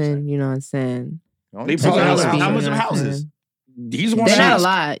 Hamilton, you know what I'm saying? He probably has a HB, house. How you much know of what I'm houses? saying? He's one They're not a of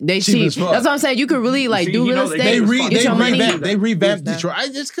lot. They Cheap cheap. as fuck. That's what I'm saying. You could really like See, do you real know, they estate. re- Get your money. they revamped Yes, Detroit.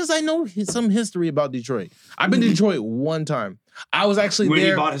 Just because I know some history about Detroit. I've been to Detroit one time. I was actually when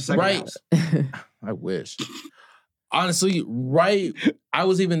there. he bought his second right. house. I wish. Honestly, right. I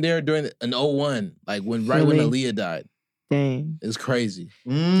was even there during an 01, like when Really? Aaliyah died. Dang. It was crazy.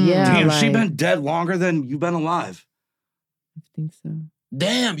 Yeah. Damn, she like- been dead longer than you've been alive. I think so.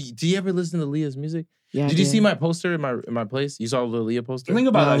 Damn. Do you ever listen to Leah's music? Yeah. Did you see my poster in my place? You saw the Leah poster? Think No,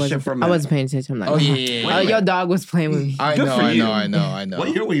 about I that shit wasn't, for a I minute. wasn't paying attention. I'm like, Oh yeah, yeah, yeah. Oh, your dog was playing with me. I Good know, for I you. know, I know, I know. What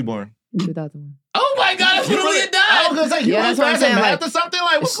year were you born? 2001. Oh my God, that's when Leah I died. was gonna say, you Yeah, was that's what I'm saying, math like- or something?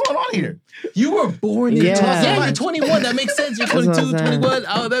 Like, what's going on here? You were born in Yeah. 20. Yeah, you're 21. That makes sense. You're That's what 22, I'm saying. 21.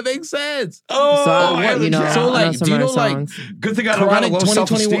 Oh, that makes sense. Oh, So I, yeah, you know, legit. So, I know like, some do you of her know, like, songs. Good thing I don't got a Chronic low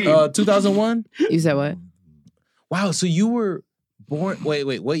 2021, self-esteem. 2001. You said what? Wow, so you were born.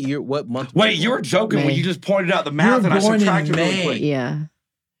 Wait, what year? What month? Wait, you were joking when May. you just pointed out the math You were and I born in subtracted really May. quick. Yeah.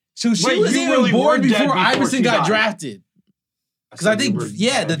 So she Wait, was you even really born were dead before before Iverson she got died. drafted. Because I think,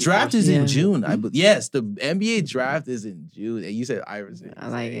 the draft is in June. Yes, the NBA draft is in June. And you said Iverson. I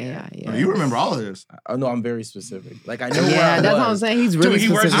like, yeah. Oh, you remember all of this? Oh, no, I'm very specific. Like, I know where I Yeah, was. that's what I'm saying. He's really Dude, he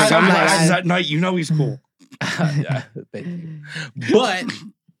wears specific. I'm sunglasses like, at night. You know he's cool. Yeah, thank you. But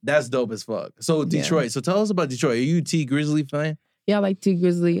that's dope as fuck. So, Detroit. So, tell us about Detroit. Are you a T Grizzly fan? yeah, I like T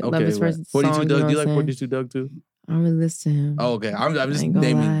Grizzly. Love his first 42 song. Doug. Do you know like what I'm 42 Doug too? I don't really listen to him. Oh, okay. I'm just ain't gonna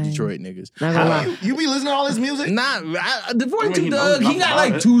naming lie. Detroit niggas. Not gonna lie. You be listening to all this music? Nah, the 42 he Doug, knows he nothing got about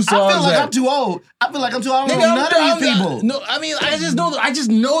like it. 2 songs. I feel like that- I'm too old. I feel like I'm too old. I don't Nigga, know none of these people. No, I mean, I just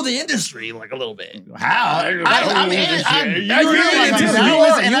know the industry like a little bit. How? I You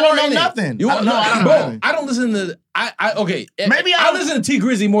don't know nothing. You I want don't know bro? nothing. I don't listen to. Okay. Maybe I listen to T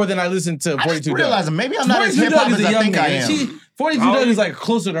Grizzly more than I listen to 42 I just Doug. realizing maybe I'm not as 42 hip hop Doug as is a I young think I nigga. am. 42 Doug is like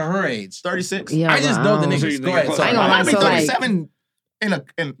closer to her age. 36. Yeah, I just but know the don't- niggas. So Go ahead. I Sorry. ain't gonna lie, I'll be so, like- 37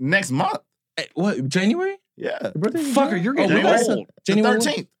 in next month. What? January? Yeah. Your birthday? Fucker, you're getting we got old. The January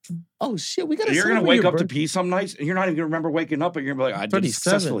 13th. Oh shit, we got. You're gonna wake up to pee some nights, and you're not even gonna remember waking up, and you're gonna be like, I did it 37.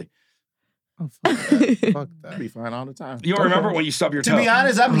 successfully. Oh, fuck that. Fuck I'll that. be fine all the time. You'll remember when you stub your toe. To be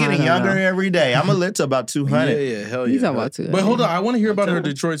honest, I'm I getting don't younger know. every day. I'm a lit to about 200. Yeah, hell yeah. You talking about 200. But hold on, I want to hear about her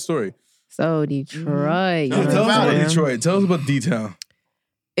Detroit story. So Detroit. Yeah, you know Tell us what I'm about saying? Detroit. Tell us about D-Town.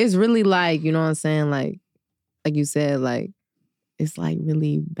 It's really like, you know what I'm saying? Like you said, like, it's like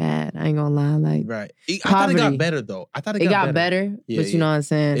really bad. I ain't gonna lie. Like, Right. I thought it got Poverty. better though. I thought it it got got better, Yeah, but you know what I'm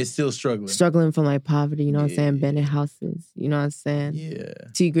saying? It's still struggling. Struggling from like poverty, you know what I'm saying? Yeah. Bending houses, you know what I'm saying? Yeah.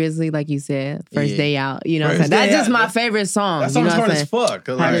 T Grizzly, like you said, first Yeah. day out, you know what I'm First saying? That's day just out. my favorite song. That you song's know hard what I'm as saying? fuck.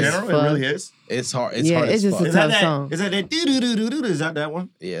 'Cause, Hard like, In as general, fuck. it really is. it's hard. It's Yeah, hard it's as just fuck. a Is that tough that? song. Is that that do? Is that that one?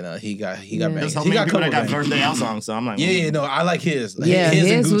 Yeah, no, he got Yeah. banged. There's so He many got people that got couple first day out songs, so I'm like, Yeah, no, I like his. Like, Yeah, his,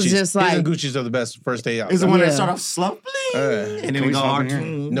 and his was Gucci's. just His like- and Gucci's are the best first day out. Is the one that Yeah. start off slow, Alright. and then Can we we go smoke hard.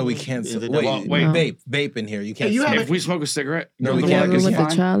 in here? No, we can't. Is it Wait, that- wait. vape in here. You can't. you smoke. have If we smoke a cigarette, No, you're we the one can't. that gets With the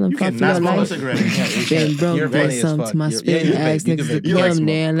fined. child and You fight for cannot your smoke a life. cigarette. Been broke, You're did funny as something fuck. to my You're- spirit. you can Ask vape, you niggas can to vape. You like come smoke.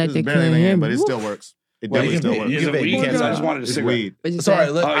 there, like This they is better couldn't than hear him, me. but it still works. It Well, definitely you still can works. vape. Is it vape, weed? you can't Because I smoke. just wanted a It's cigarette. weed. What you Sorry,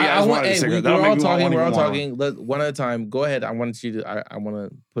 say? look, Oh, yeah, I I just want. wanted a Hey, cigarette. we're That'll all make me want talking. one We're all even more. talking. One at a time. Go ahead. I want you to. I want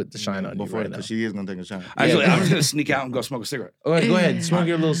to put the shine on you Before, right now. because she is gonna take a shot. Actually, Yeah. I'm just gonna sneak out and go smoke a cigarette. Go ahead. Smoke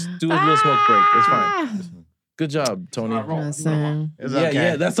your little. Do a little smoke break. It's fine. Ah. Good job, Tony. All right, You know what I'm saying? It's Yeah, okay.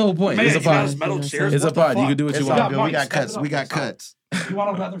 yeah. That's the whole point. Man, It's a you got pod. metal chairs. It's a What the pod. You fuck? can do what you It's want. all good. We Mike, got step it cuts. up We got next time. cuts. You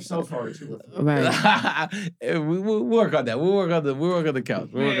want another sofa or two? Right. We'll work on that. We'll work on the couch.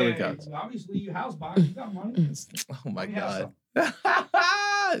 We'll work on the couch. Obviously, you house box. You got money. Oh my Let me have god.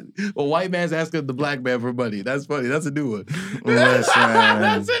 Well, white man's asking the black man for money. That's funny. That's a new one. Listen.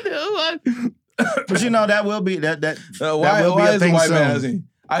 That's a new one. But you know that will be that Why will be a is the thing white man soon. asking?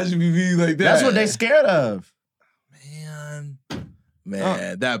 I should be viewed like that. That's what they scared of.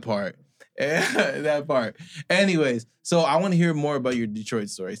 Man, that part. That part. Anyways, so I want to hear more about your Detroit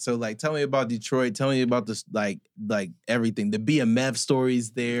story. So, like, tell me about Detroit. Tell me about this, like everything. The BMF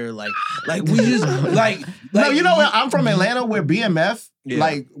stories there. Like we just like. No, you know what? I'm from Atlanta, where BMF, Yeah.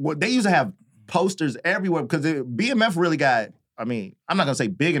 like, what they used to have posters everywhere because BMF really got. I mean, I'm not gonna say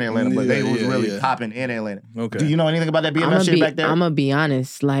big in Atlanta, but they was really popping in Atlanta. Okay. Do you know anything about that BMF shit back there? I'm gonna be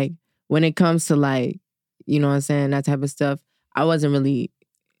honest. Like when it comes to like, you know what I'm saying, that type of stuff, I wasn't really.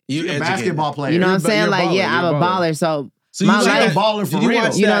 You You're a basketball player. You know what I'm saying? you're a like, baller, yeah, I'm you're a a baller. baller. So So my you life- a baller for did you real.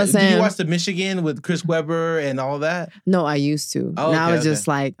 watch You know what I'm Did you saying? watch the Michigan with Chris Webber and all that? no, I used to. Oh, now okay, it's just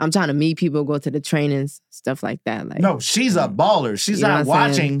like I'm trying to meet people, go to the trainings, stuff like that. Like No, she's a baller. She's You know not what I'm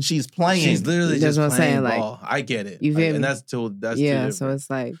watching. saying? She's playing. She's literally That's just what I'm playing saying, like, ball. I get it. you feel And me? that's too yeah. different. So it's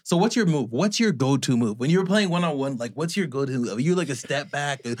like So what's your move? What's your go-to move when you're playing one-on-one? Like, what's your go-to move? Are you like a step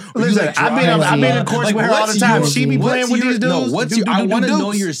back? Or you Listen, like I've drive? been in course with her all the what's time. your- She be what's playing with your- these dudes. No, what's Do, your? do, I do, want to do,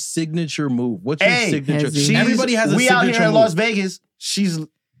 know dukes. your signature move. What's your Hey, signature? Hezzy. Everybody has a we signature out here in move. Las Vegas.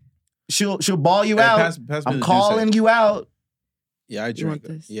 She'll ball you Hey, out. pass me I'm the calling juice. you out. Yeah, I You drink want it.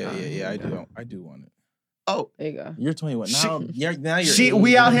 this? Yeah. I do want it. Oh, there you go. You're 21 She- now. You're she.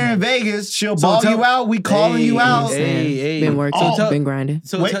 We out here in Vegas. She'll So ball tell- you out. We calling you Hey, out. hey. Been working, Oh, tell- been grinding.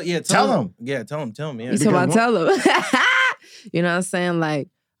 So Wait, tell him. Yeah, tell him. Yeah. You talking about Because tell them. You know what I'm saying? Like,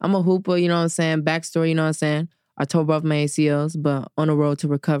 I'm a hooper, you know what I'm saying? Backstory, you know what I'm saying? I tore both my ACLs, but on the road to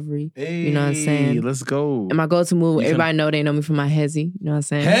recovery. Hey, You know what I'm saying? Let's go. And my go-to move, You everybody know they know me for my hezzy, you know what I'm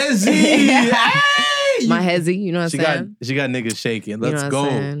saying? Hezzy. Hey! My hezzy, you know what I'm saying? She got niggas shaking. You know Let's what go. I'm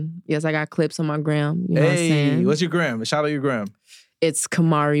saying? Yes, I got clips on my gram, you know what I'm Hey, saying? what's your gram? Shout out your gram. It's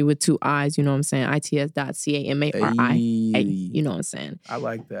Kamari with 2 I's, you know what I'm saying? its.camari. Hey, you know what I'm saying? I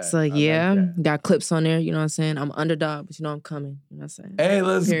like that. So I like yeah, that. got clips on there, you know what I'm saying? I'm underdog, but you know I'm coming, you know what I'm saying? Hey,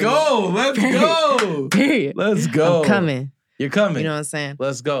 let's Period. go. Let's Period. go. Period. Let's go. I'm coming. You're coming. You know what I'm saying?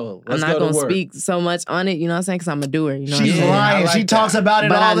 Let's go. I'm Let's not go gonna to work. speak so much on it, you know what I'm saying? Because I'm a doer, you know what I'm She's saying? lying. I like She talks about it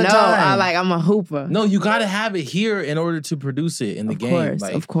But all I the know, time. I'm a hooper. No, you gotta have it here in order to produce it in the game.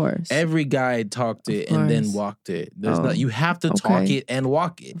 Of course. Every guy talked it and then walked it. There's Oh, not. You have to talk okay. it and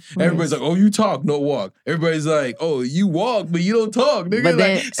walk it. Of Everybody's course. like, "Oh, you talk, no walk." Everybody's like, "Oh, you walk, but you don't talk." Nigga. But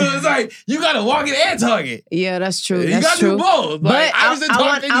then- Like, so it's like you gotta walk it and talk it. Yeah, that's true. You That's gotta true. do both. But Like, I was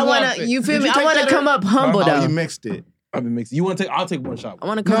I want to, you feel Did me? you I take want to that come or- up humble Oh, though. you mixed it. I've been mixing. You want to take? I'll take one shot. I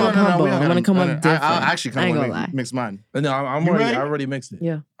want to come up humble. I want to come up different. I'll actually I ain't come gonna lie. up mix mine. No, I'm You already. ready? I already mixed it.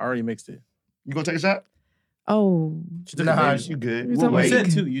 Yeah. I already mixed it. You gonna take a shot? Oh, Nah, you good. You We'll talking wait.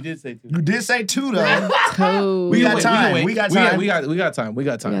 about- two. You did say two. You did say 2 though. toe. We got can time. wait. We got time. We got time. We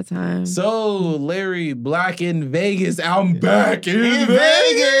got time. So Larry Black in Vegas. I'm back in In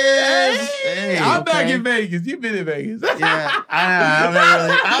Vegas. Hey, I'm back okay. in Vegas. You've been in Vegas. Yeah,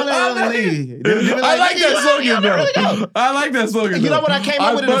 I don't really leave. I like that slogan though. I like that slogan. You know what I came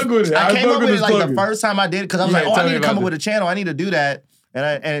up with? I came up with it like the first time I did it because I was Yeah, like, oh, tell I need me to come about up with a channel. I need to do that.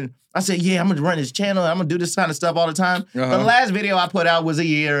 And I said, yeah, I'm gonna run this channel. I'm gonna do this kind of stuff all the time. Uh-huh. The last video I put out was a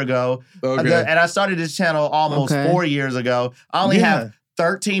year ago. Okay. And I started this channel almost Okay. 4 years ago. I only Yeah. have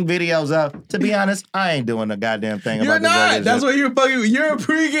 13 videos up. To be honest, I ain't doing a goddamn thing You're about this not. Vegas That's shit. why you're fucking. You're a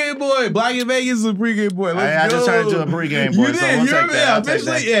pregame boy. Black in Vegas is a pregame boy. Let's I just go. turned into a pregame boy. You So did. we'll You're take that. I'll take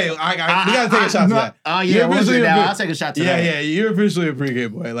officially. that. Yeah, we gotta take a shot to that. Oh You're yeah, we'll officially do a that. pre- I'll take a shot to Yeah, that. yeah. You're officially a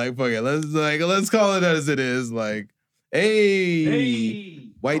pregame boy. Like fuck it. Let's call it as it is. Like, hey.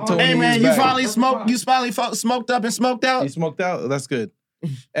 White Tony. Hey man, is you back. finally smoked. You finally smoked up and smoked out. You smoked out. That's good.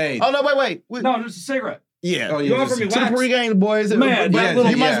 Hey. Oh no, wait. No, just a cigarette. Yeah. Oh, You yeah, offer me just- To the wax. pregame boys. Man, Black yeah, Little, yeah,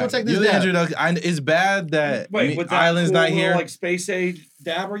 you might as well take this You're the down. introduction. It's bad that Wait, with that Island's cool not little, here. like space age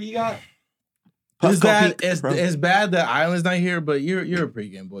dabber you got? It's bad. Peak, bro. It's bad that Island's not here, but you're a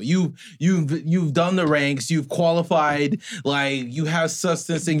pregame boy. You've done the ranks. You've qualified. Like you have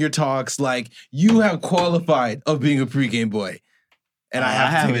substance in your talks. Like you have qualified of being a pregame boy, and I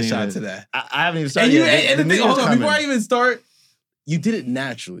have to take a shot to that. I haven't even And started you yet. and the thing, hold on, coming. before I even start, you did it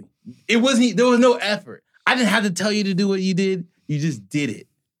naturally. It wasn't. There was no effort. I didn't have to tell you to do what you did. You just did it,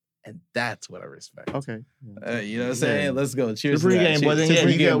 and that's what I respect. Okay. You know what I'm saying? Yeah. Let's go. Cheers The to that. pregame boy, Cheers then, to yeah,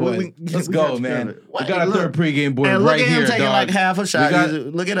 you pregame got- boys. we- Let's we go, got- man. What? We got a third pregame boy And look right at him here, taking dog. like half a shot. We got-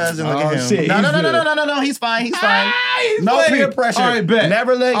 Look at us and look Oh, at him. shit, No, he's no, no, good. no, no, no, no. He's fine. He's fine. He's No playing. peer pressure. All right, bet.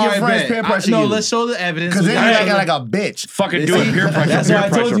 Never let All your right, friends bet. peer pressure No, you. let's show the evidence. Because then We you're gotta- acting like a bitch. Fucking doing peer pressure. That's peer why I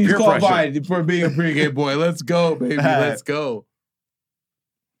pressure, told you peer he's pressure. qualified for being a pregame boy. Let's go, baby. Let's go.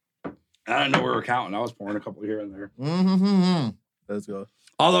 I didn't know we were counting. I was pouring a couple here and there. Mm-hmm. Let's go.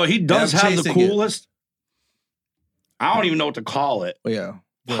 Although he does Yeah, I'm have the chasing it. coolest. I don't even know what to call it. Oh, yeah.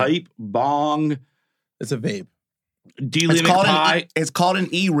 Pipe, bong, It's a vape. D-limit pie. It's called an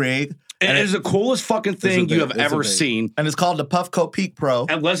E-rig, It is the coolest fucking thing a you vape. have It's a ever vape. seen. and it's called the Puffco Peak Pro.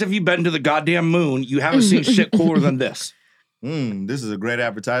 Unless if you've been to the goddamn moon, you haven't seen shit cooler than this. This is a great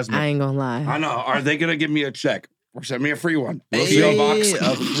advertisement. I ain't gonna lie. I know. Are they gonna give me a check or send me a free one? Hey, PO box.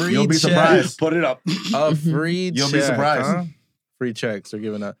 a free You'll be check. surprised. Put it up. A free You'll check. be surprised. Huh? Free checks are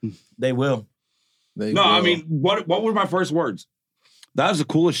giving up. They will. They No, I will. mean, what were my first words? That is the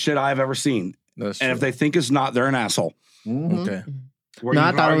coolest shit I've ever seen. That's And true. if they think it's not, they're an asshole. Okay. Where No, you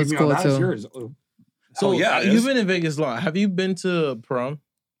I can thought it argue was me on cool, that, it's too. yours. So yeah, it you've is. been in Vegas long. Have you been to prom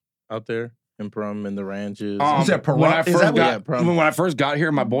out there in prom in the ranches? Is that when I Perot? Is first that what- got when I first got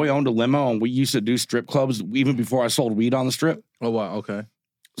here, my boy owned a limo, and we used to do strip clubs even before I sold weed on the strip. Oh wow. Okay.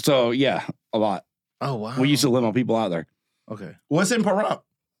 So yeah, a lot. Oh wow. We used to limo people out there. Okay. What's in Perot?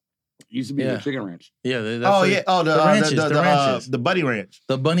 Used to be Yeah. the chicken ranch. Yeah. That's Oh, like yeah. Oh, the ranches. The ranches. the Buddy Ranch.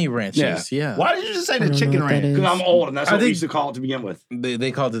 The bunny ranches. Yeah. Why did you just say I the don't know chicken what that ranch? is. Because I'm old, and that's I what we think- used to call it to begin with.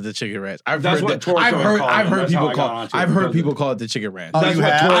 They called it the chicken ranch. I've That's heard what that- tourists I've are heard calling it. people That's how I got call. onto it I've heard because people of- call it the chicken ranch. Oh, That's you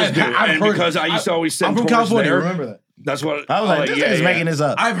what have? tourists do. I've And heard- because I used to always send I'm from tourists California. there. Remember that? That's what I was like, this nigga's making this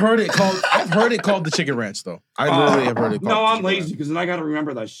up. I've heard it called. I've heard it called the chicken ranch though. I literally have heard it called. No, the I'm chicken lazy ranch. because then I got to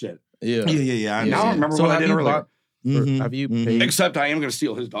remember that shit. Yeah. Yeah. I Now I know. remember So what I have did you earlier. bought- Have you Mhm. paid? Except I am going to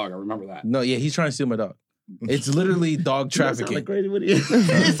steal his dog. I remember that. No, yeah, he's trying to steal my dog. It's literally dog trafficking.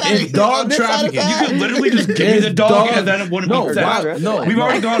 It's It's dog trafficking. You could literally just give me It's the dog, dog- and then it wouldn't No, be theft. why? No, We've no.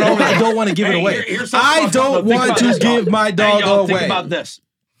 already gone over I that. don't want to give it Hey, away. here's some I fucked don't up. Think want about to this, give dog. my Hey, dog y'all, away. Think about this.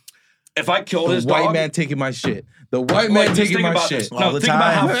 If I killed The his white dog, man taking my shit. The white like, man just taking think my about shit. this. All No, the think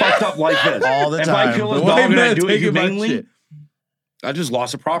about how time. fucked up life is. All the If time. I kill his The dog white and I man do it taking my humanely, shit. I just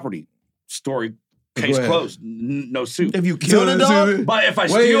lost a property. Story Case closed. No suit. If you kill the dog, but if I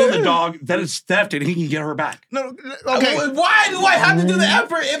steal the dog, then it's theft and he can get her back. no, okay. Why do I have to do the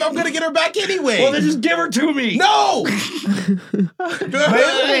effort if I'm gonna get her back anyway? Well, then just give her to me. No. But here's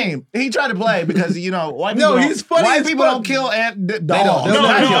the thing. He tried to play because white people. he's funny. White as people fuck. don't kill dogs. don't.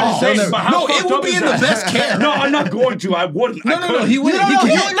 No, it would be in the best care. No, I'm not going to. I wouldn't. No, he wouldn't.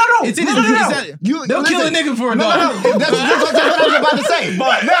 It's in his. They'll kill a nigga for a dog. That's what I was about to say.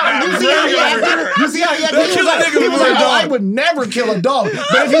 But now you see how he acted. You see how he acted. He was like, I would never kill a dog.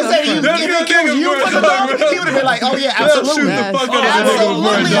 But if you said he killed you for the dog, he would have been like, oh yeah, absolutely.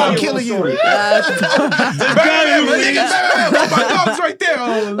 Absolutely, I'm killing you. My dog's right there.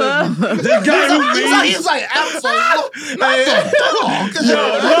 The guy who He's like, absolutely. Not the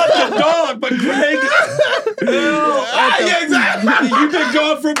dog. not the dog, but Greg. Yeah, exactly. You've been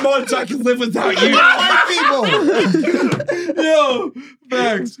gone for months. I can live without you. White people. Yo,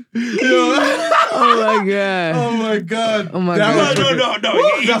 facts. Yo. Oh my god. Oh my god. Oh my That god. was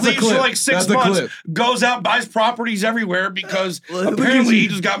No. He That's a leaves for clip. like 6 That's a months, clip. goes out, buys properties everywhere because apparently he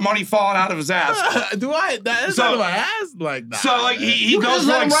just got money falling out of his ass. That's So- not my ass like that. So like he You goes just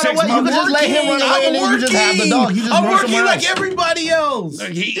for let him like run 6 away. You months. could just let him run away and then you just have the dog. You just I'm run working somewhere like else. everybody else.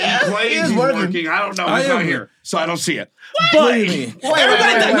 He Yeah, plays, he is he's working. working. I don't know. I He's not am. here, so I don't see it. What do you mean?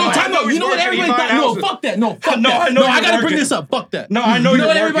 Everybody thought, no, wait. time out. You know what everybody thought? No, fuck that. No, fuck No, that. I know I you're gotta bring working. this up. Fuck that. No, I know You know you're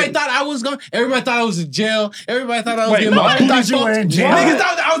what everybody working. thought I was going? Everybody thought I was in jail. Everybody thought I was Wait, getting my nobody booty thought you were in fucked. jail. Niggas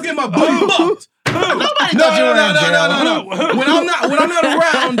thought I was getting my booty fucked. Nobody No, thought you were in jail. no. When I'm not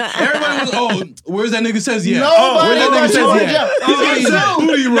around, everybody was, where's that nigga says yeah? Nobody Where's that thought nigga you were in says yeah? jail. He's He's like,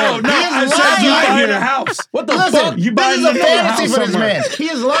 booty No, roll. I said lying. you Right buy here. a house. What the Listen, fuck? You buy this is a another fantasy house for this somewhere. man. He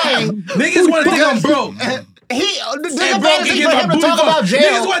is lying. Niggas want to think I'm broke. This is a And broke and fantasy get for my him to booty talk about fucked. jail.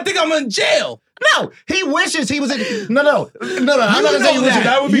 Niggas want to think I'm in jail. No, he wishes he was in. No. I'm not gonna say you know wish that.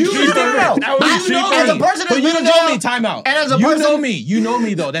 That would be You cheaper. know That would be You know cheaper. As a me. person that's But you been in know jail, me. Time out. and as a You person- know me. You know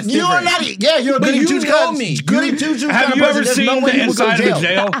me though. That's You are different. not. Yeah, you're a But goody you two know shoes. me. Goody two shoes. Have you ever There's seen no way the he would go to inside of a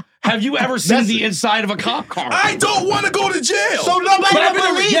jail? Have you ever seen That's- the inside of a cop car? I don't want to go to jail. So nobody But I've would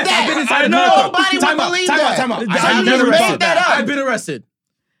been- believe yes, that. I've been inside I a know. car. Nobody would believe that. Time out. So I've you been just arrested. made that up. I've been arrested.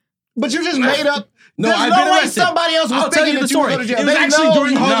 But you just made up. No, There's I've no been way arrested. somebody else was I'll tell thinking you the that you would story. go to jail. It was They actually know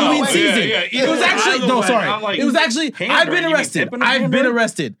during you Halloween know. season. Yeah. It was actually no, sorry. It was actually I've been arrested. I've been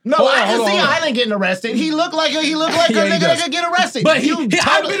arrested. No, Hold on, I hold can see on. Island getting arrested. He looked like a Yeah, he nigga that does. could get arrested. But You I've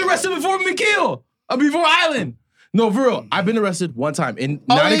totally- been arrested before McKeel. Before Island. No, for real. I've been arrested one time in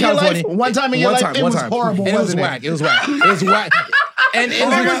Only in your California. life? One time in your life? It was horrible, And it was wasn't it? whack. It was whack. It was whack. And it It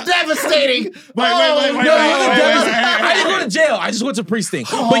was devastating. wait, No, it wasn't devastating. I didn't go to jail. I just went to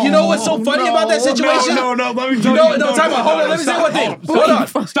precinct. But you know what's so funny about that situation? No. Let me You tell know, you. no, time out. Hold on. Let me say one thing. Hold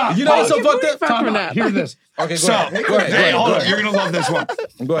on. Stop. You know what's so fucked up? Time out. Hear this. Okay, go So, ahead. Go ahead. hey, Go hold on. ahead. You're gonna love this one.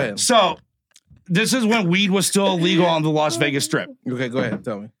 Go ahead. So, this is when weed was still illegal on the Las Vegas Strip. Okay, go ahead.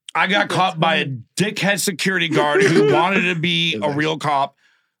 Tell me. I got caught by a dickhead security guard who wanted to be a real cop,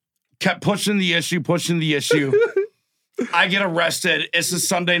 kept pushing the issue. I get arrested. It's a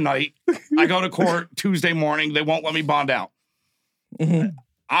Sunday night. I go to court Tuesday morning. They won't let me bond out.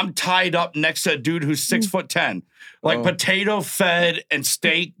 I'm tied up next to a dude who's 6'10", like potato fed and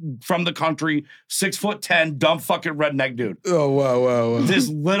steak from the country, 6'10", dumb fucking redneck dude. Oh, wow. This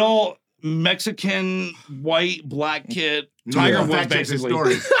little Mexican white black kid, Tiger Woods, basically.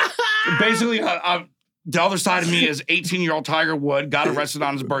 Basically, the other side of me is 18-year-old Tiger Wood got arrested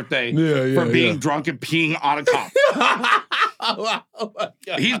on his birthday for being drunk and peeing on a cop. Oh my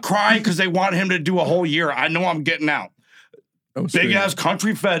God. He's crying because they want him to do a whole year. I know I'm getting out. Big ass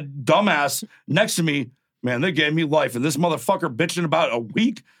country fed dumbass next to me. Man, they gave me life, and this motherfucker bitching about a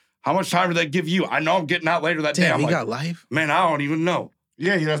week. How much time did they give you? I know I'm getting out later that day. Damn, I'm he like, got life? man, I don't even know.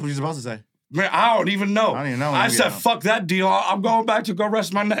 Yeah, that's what you're supposed to say. Man, I don't even know. I don't even know when I you said, get out. fuck that deal. I'm going back to go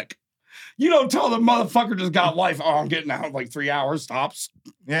rest my neck. You don't tell the motherfucker just got life. Oh, I'm getting out in like 3 hours, tops.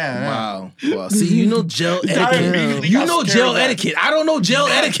 Yeah. Wow. Well, see, you know jail etiquette. You know jail etiquette. I don't know jail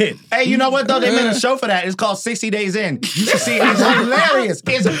etiquette. Hey, you know what though? They made a show for that. It's called 60 Days In. You should see it. It's hilarious.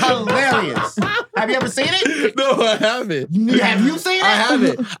 It's hilarious. Have you ever seen it? No, I haven't. Have you seen it? I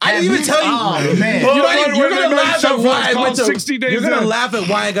haven't. I didn't even tell you. Oh man, You're gonna laugh at why I went to 60 days. You're gonna in. laugh at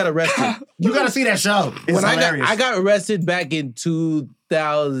why I got arrested. you gotta see that show. It's When hilarious. I got arrested back in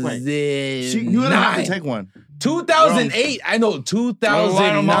 2009. you don't have to take one. 2008. I know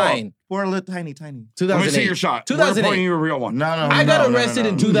 2009. Or a little tiny. 2008. Let me see your shot. 2008. We're putting you a real one. No. I got arrested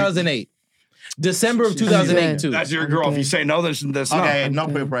in 2008. December of 2008 too. That's your girl. If you say no, that's Okay, no.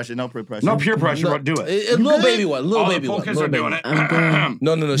 no peer pressure. No peer pressure. No peer pressure, but do it. A little baby one. All Little the baby cool one. kids Little are baby doing one. it.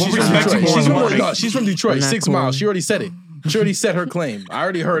 No. She's from respect Detroit. you more in the morning. She's from Detroit. I'm not 6 cool. miles. She already said it. Shorty set her claim. I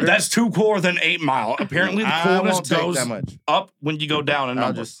already heard her. That's too cooler than 8 Mile. Apparently, the I coolness won't take goes that much. up when you go down in I'll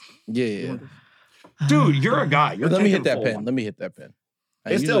numbers. just. Yeah. Dude, you're a guy. You're Let me taking hit that full pen. one. Let me hit that pen.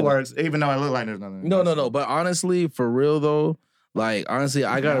 It still works, even though it look like there's nothing. No. But honestly, for real though, like honestly,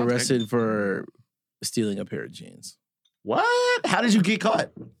 I got arrested for stealing a pair of jeans. What? How did you get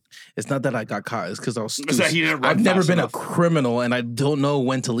caught? It's not that I got caught. It's because I was It's that he didn't run I've never fast been enough. a criminal, and I don't know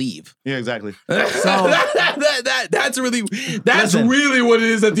when to leave. Yeah, exactly. That's really Listen. really what it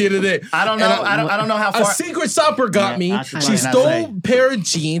is at the end of the day. I don't know. I don't know how A far. secret shopper got Yeah, me. I should She probably not stole say. a pair of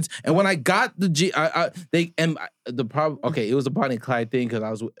jeans, and when I got the the problem. Okay, it was a Bonnie and Clyde thing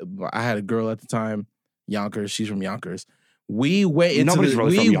because I had a girl at the time, Yonkers. She's from Yonkers. We went into Nobody's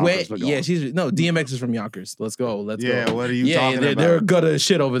really from Yonkers, but go on. DMX is from Yonkers. Let's go. Yeah, go. what are you talking about? They're gutter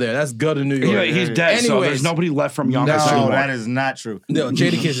shit over there. That's gutter New York. Yeah, he's dead, so Anyways. there's nobody left from Yonkers No, anymore. that is not true. No,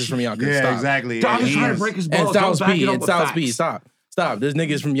 Jadakiss is from Yonkers. Yeah, Stop. exactly. I was He trying to is- break his And balls. Styles Don't back P. it up And with Styles facts. P. Stop. There's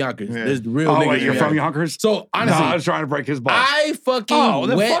niggas from Yonkers. Yeah. There's real Oh, niggas wait, you're from Yonkers? So honestly, No, I was trying to break his balls. I fucking Oh,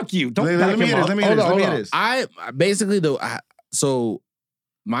 then went. fuck you. Don't Let back me him hear this. up. Let me hear this. Let me hear this. I basically so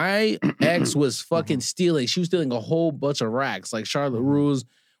my ex was fucking stealing. She was stealing a whole bunch of racks, like Charlotte Rules.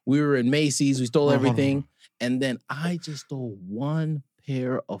 We were in Macy's. We stole everything, and then I just stole one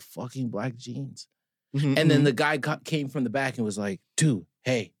pair of fucking black jeans. Mm-hmm, And then the guy came from the back and was like, "Dude,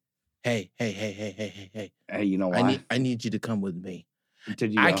 hey, Hey, you know why? I need you to come with me."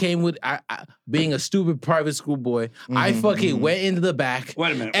 Did you I go? came with I being a stupid private school boy. I fucking went into the back.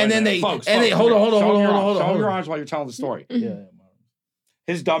 Wait a minute. And then Folks, hold on. Show your eyes while you're telling the story. Yeah.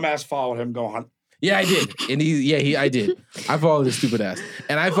 His dumbass followed him going, Yeah, I did. And I did. I followed his stupid ass.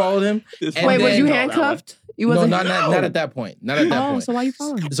 And I followed him. And Wait, was then- you handcuffed? You No, wasn't. not at that point. Not at that Oh, point. so why you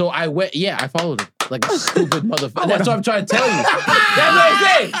following him? So I went, I followed him. Like a stupid motherfucker. That's what I'm trying to tell you. That's what I'm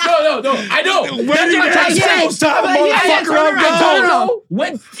saying. No, I know. That's what I'm trying to say. I don't know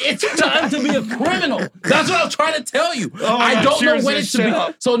when it's time to be a criminal. That's what I'm trying to tell you. I don't know when it's to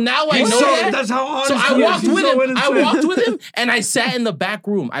be. So now I know that. That's how honest So I he is. walked He's with so him. innocent. I walked with him, and I sat in the back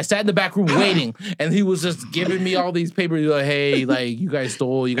room. Waiting, and he was just giving me all these papers. Like, hey, like you guys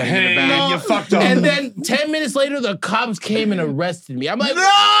stole. You guys get it back. you fucked up. And then 10 minutes later, the cops came and arrested me. I'm like,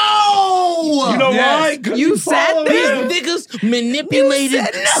 No! You know Yes. why? You sat there. these niggas manipulated.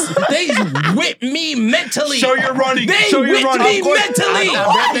 They whipped me mentally. Show your running. They Show your whipped running. me Of course. mentally.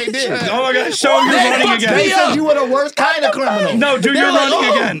 I bet they did. Oh my God. Show your They running fucked again. me They up. said you were the worst kind of criminal. No, do They your were like, running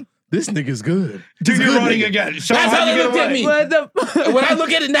oh. again. This nigga's good. Do your running again. Show That's how you they get looked at away. me. What the? When I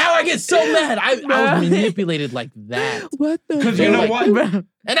look at it now, I get so mad. I was manipulated like that. What the? Because you know what? Bro.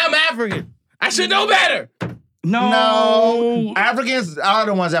 And I'm African. I should know better. No. Africans are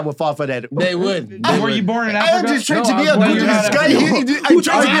the ones that would fall for that. They would. Were you born in I Africa? am just trained to No, be a I'm good born in guy. Africa. I'm trained to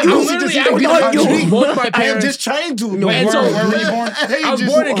be a literally good African. guy. Both my I am parents. just trained to. And so, Where were you born? I was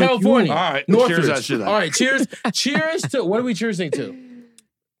born in California. All right. Northridge. Cheers that shit then. All right. Cheers to, what are we cheersing to?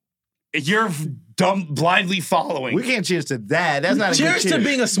 You're dumb, blindly following. We can't cheers to that. That's not a Cheers good to cheers.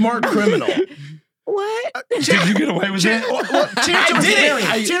 being a smart criminal. What? Did you get away with it? Cheers to I did it.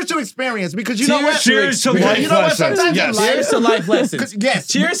 experience. Cheers to experience. Because you know Cheers what? Cheers to Because life you know what? lessons. Sometimes Yes. in life- Cheers to life lessons. Yes.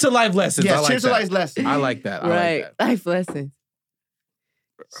 Cheers to life lessons. Yes, I like cheers to that. life lessons. I like that. I Right. like that. Life lessons.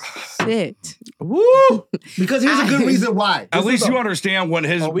 Shit. Woo! Because here's a good reason why. At least you understand when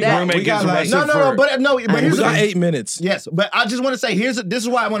his we got- roommate we got gets like- arrested No, for... but here's We got the 8 minutes. Yes, but I just want to say this is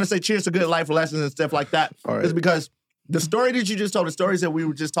why I want to say cheers to good life lessons and stuff like that. All right. Is because the story that you just told, the stories that we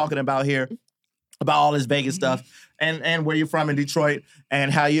were just talking about here, about all this Vegas stuff, and where you're from in Detroit,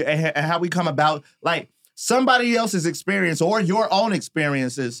 and how we come about, like somebody else's experience or your own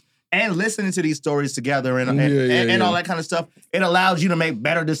experiences, and listening to these stories together and all that kind of stuff, it allows you to make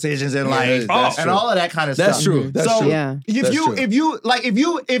better decisions in life that's and true. all of that kind of stuff. That's true. That's so true. Yeah. That's true. If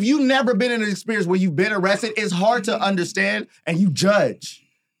you've never been in an experience where you've been arrested, it's hard to understand and you judge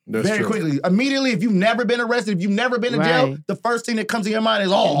That's very true. quickly. Immediately, if you've never been arrested, if you've never been in jail, Right. the first thing that comes to your mind is,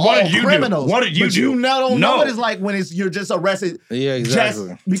 What all did you do? criminals. What did you but do? You now don't No. know what it's like when you're just arrested Yeah, exactly.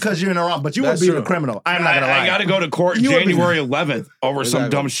 just because you're in the wrong. But you That's would be true. a criminal. I'm not gonna lie. I got to go to court You would be- January 11th over some Exactly.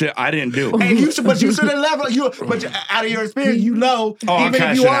 dumb shit I didn't do. And you should have never. But out of your experience, you know, I'm even if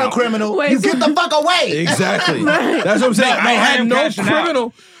cashing you are a out. criminal, Wait, you so- get the fuck away. Exactly. That's what I'm saying. No, I I had am no cashing out.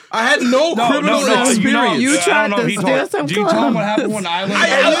 criminal. I had no criminal experience. You I tried don't know to if he steal told- some Did you tell him what clothes. happened when Island? I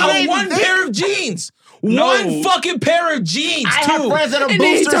you had ain't one think- pair of jeans. No. One fucking pair of jeans, I too. have friends that are And then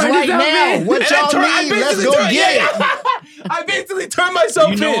he boosters turned right himself now. in. What And I y'all I need? Let's basically go turned- get it. yeah. I basically turned myself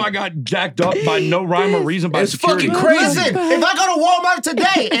You know in. I got jacked up by no rhyme or reason by It's security. fucking crazy. Listen, if I go to Walmart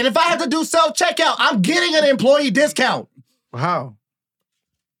today and if I have to do self-checkout, I'm getting an employee discount. How?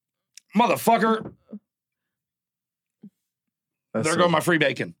 Motherfucker. There go my free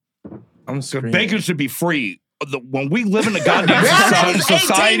bacon. I'm screaming. Bacon should be free. When we live in a goddamn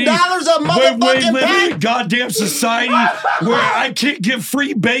society, $18 a when we motherfucking live in a pack. goddamn society where I can't get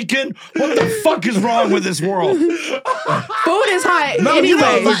free bacon, what the fuck is wrong with this world? Food is high. No, anyway. you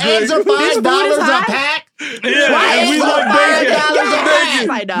know, the eggs are $5 a pack. Yeah, and we like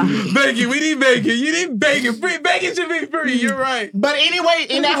bacon. Bacon. We need bacon. You need bacon. Free bacon should be free. You're right. But anyway,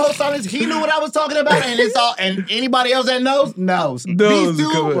 in that whole song, he knew what I was talking about, and it's all. And anybody else that knows. These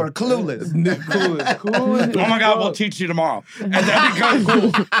two were clueless. Cool. Oh my God, we'll teach you tomorrow. And that'd be kind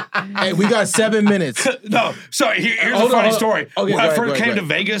of cool. Hey, we got 7 minutes. No, so here's a funny story. When I first came to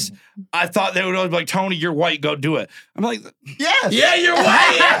Vegas, I thought they would always be like, Tony, you're white, go do it. I'm like, Yes. Yeah, you're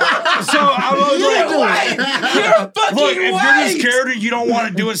white. so I was You're like, white. You're fucking look, if white. you're just scared or you don't want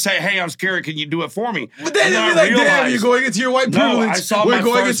to do it, say, hey, I'm scared. Can you do it for me? But then And they'd be I like, damn, realized- you're going into your white privilege. No, I saw We're my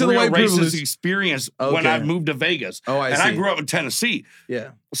going first into the real white racist privilege. experience when I moved to Vegas. Oh, I and see. I grew up in Tennessee.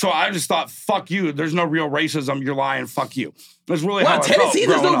 Yeah. So I just thought, fuck you. There's no real racism. You're lying. Fuck you. That's really how Wow, I felt Tennessee,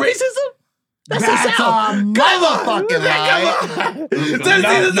 there's no growing up. racism? That's That's the a South. motherfucking lie. Tennessee,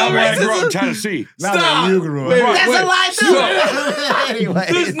 there's no Not when I grew up in racism? Tennessee. Stop. You grew up. Wait, Right. That's wait. a lie too. Anyway,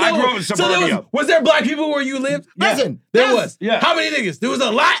 There's no- I grew up in so suburbia. was there black people where you lived? listen. There was. Yeah. How many niggas? There was a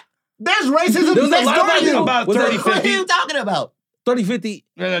lot. There's racism There was a next lot door of black to you. people. About Was there- 30, What are 50. you talking about? 30, 50.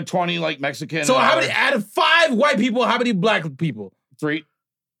 And then 20 like Mexican. So and how other- many, out of 5 white people, how many black people? 3.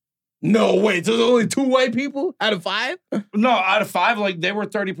 No, wait. So there's only 2 white people out of 5? No, out of 5, like they were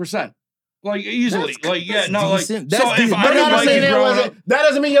 30%. Like easily. Like, yeah, no, like. So decent. That's if decent. I But But didn't that like doesn't, it mean growing up. that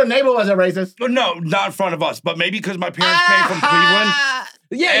doesn't mean your neighbor wasn't racist. No, not in front of us, but maybe because my parents came from Cleveland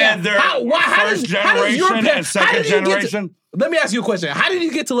Yeah, and they're how first does your generation parents- and how second did you get to- generation. Let me ask you a question. How did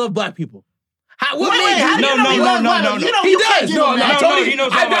you get to love black people? What Wait, made how you? do you No, know he no, loves no, white no, people? no. You know He you does. can't give him No, that. No, he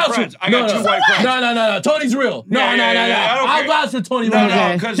knows all my vouch friends. for- I got 2 white friends. No. Tony's real. No. Yeah, I don't I'll care. vouch for Tony No, right no,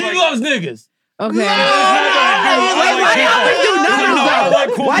 now. 'cause, He like- loves niggas. Okay. I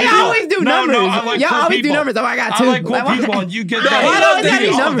like cool Why people. y'all always do numbers? No, I like Y'all cool always do people. numbers. Oh, I got I 2. like cool people, and you get No, that. he Why loves don't I need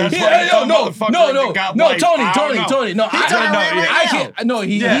niggas. numbers? That's He- why you no, motherfuckers that got no, white. I don't Tony. know. No, He's talking right I now. can't. No,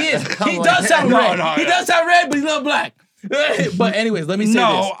 he Yeah. is. He Come does on. sound No, red. no, He yeah. does sound red, but he loves black. But anyways, let me say this.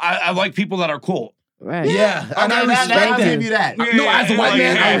 No, I like people that are cool. Right. Yeah, and I Okay, respect I'll that. give you that. No, as a white Like,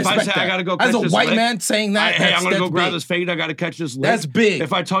 man, hey, I if I respect say that. I gotta go As catch a this white lick, man saying that, hey, I'm gonna go grab big. this fade. I gotta catch this lick. That's big.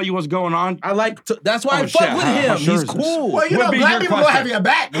 If I tell you what's going on, I like. That's why I Oh, fuck shit. with How him. sure He's is this? cool. Well, you What know, be black your people gonna question? have your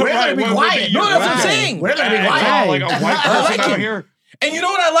back. We're Right, gonna be what would quiet. be your No, that's what I'm question? saying. We're gonna be Hey, quiet. I'm like a white I person like out him. here. And you know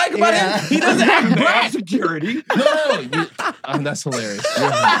what I like about Yeah. him? He doesn't act They have black. security. No. That's hilarious.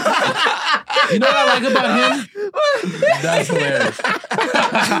 You know what I like about him? That's hilarious.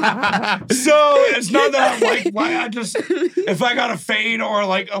 So it's not that I'm like, why I just, if I got a fade or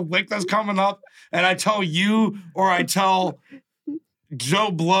like a lick that's coming up and I tell you or I tell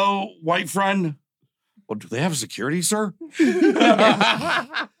Joe Blow, white friend, well, do they have security, sir?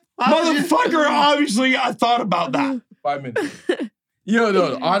 Motherfucker, obviously I thought about that. 5 minutes. Yo,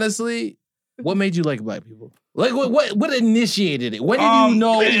 no. Honestly, what made you like black people? Like, what initiated it? When did you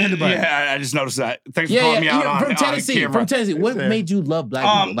know? Yeah, I just noticed that. Thanks for calling me out from Tennessee. From Tennessee. What made you love black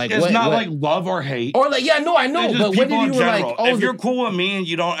people? Like, it's what, not what? like love or hate. Or like, yeah, no, I know, It's but just when people did in you were like, general. oh, if you're cool with me and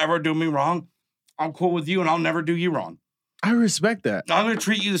you don't ever do me wrong, I'm cool with you and I'll never do you wrong. I respect that. I'm gonna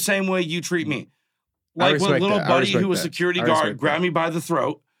treat you the same way you treat me. I Like when respect little that. I buddy respect who was that. security I guard respect grabbed me by the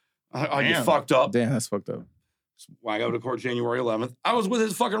throat. I get fucked up. Damn, that's fucked up. When I go to court January 11th, I was with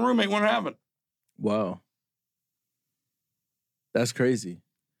his fucking roommate when it happened. Wow. That's crazy.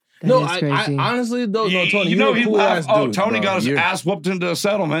 That No, is I crazy. honestly, though, no, Tony, you know you're a he cool laughed. ass Oh, dude. Tony bro. got his You're- ass whooped into a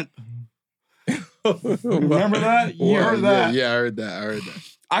settlement. Remember that? You Well, heard that? Yeah, I heard that.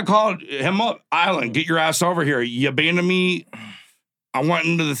 I called him up. Island, get your ass over here. You abandoned me. I went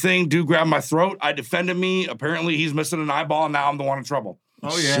into the thing. Dude grabbed my throat. I defended me. Apparently, he's missing an eyeball, and now I'm the one in trouble.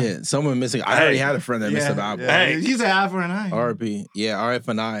 Oh yeah. Shit, someone missing. I already had a friend that missed an eyeball. Hey. You said eye for an eye. RP. Yeah, RF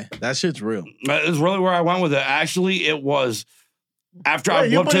and I. That shit's real. That is really where I went with it. Actually, it was after I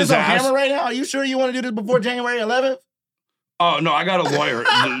Wait, you whooped put his this on ass. camera right now? Are you sure you want to do this before January 11th? Oh, no, I got a lawyer.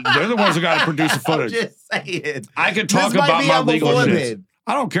 They're the ones that got to produce the footage. Just saying. I could talk This might about be my out legal before shit. then.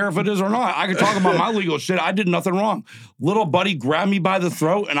 I don't care if it is or not. I can talk about my legal shit. I did nothing wrong. Little buddy grabbed me by the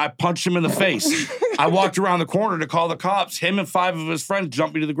throat and I punched him in the face. I walked around the corner to call the cops. Him and 5 of his friends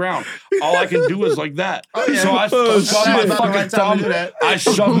jumped me to the ground. All I can do is like that. yeah. So I shoved my shit. fucking Right time thumb. to do that. I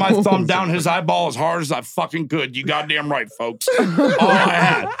shoved my thumb down his eyeball as hard as I fucking could. You goddamn right, folks. All I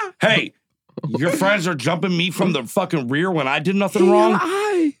had. Hey, your friends are jumping me from the fucking rear when I did nothing wrong.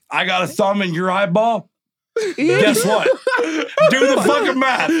 I got a thumb in your eyeball. Guess what? Do the fucking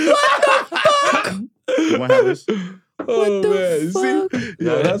math. You want to have this? What the fuck? See?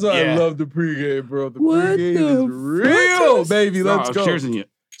 Yeah, that's why I love the pregame, bro. The What pregame the is real, baby. Let's go. Cheers in you.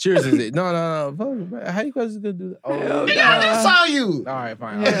 Cheers is it? No. How you guys gonna do that? Oh, I just saw you. all right,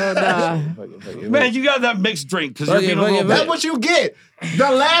 fine. Hell nah. Fuck it. Man, you got that mixed drink because you're being a little That's bit. what you get. The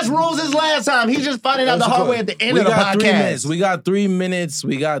last rules is last time. He's just finding out the hard way at the end of the got 3 podcast. minutes. We got 3 minutes.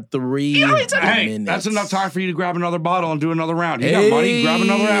 We got 3 minutes. Hey, that's enough time for you to grab another bottle and do another round. You got money, grab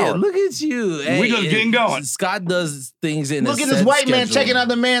another hour. Look at you. We just getting going. Scott does things in Look a at this set white man schedule. checking out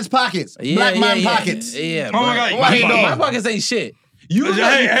the man's pockets. Black man pockets. Yeah. Oh my God. My pockets ain't shit. You your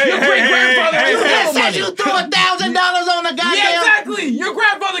hey, great grandfather hey, gave you That that said money. you threw $1,000 on the goddamn. Yeah, exactly. Your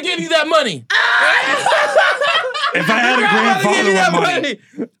grandfather gave you that money. If I had a Grandfather gave you grandfather that with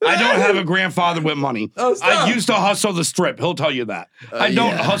money, I don't have a grandfather with money. Oh, stop. I used to hustle the strip. He'll tell you that. I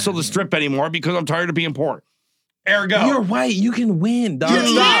don't hustle the strip anymore because I'm tired of being poor. Ergo. You're white. You can win, dog.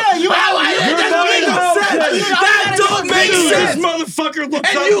 Yeah, you That don't make sense. This motherfucker looks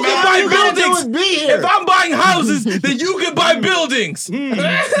And up you can buy gotta do buildings. is be here. If I'm buying houses, then you can buy buildings.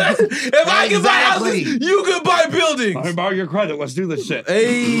 If I can buy Exactly. houses, you can buy Let me buildings. borrow your credit. Let's do this shit.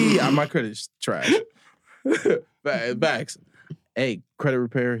 Hey, my credit's trash. Backs. Hey, credit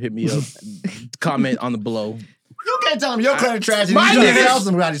repair, hit me up. Comment on the below. You can't tell him your credit trash. And My you trying to niggas- sell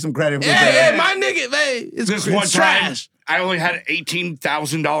somebody some credit. Hey, my nigga, man, it's This one time, trash. I only had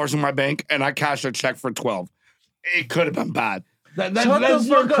 $18,000 in my bank, and I cashed a check for $12,000. It could have been bad. That's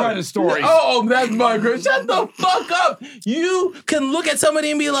your credit story. Oh, that's my credit. Shut the fuck up. You can look at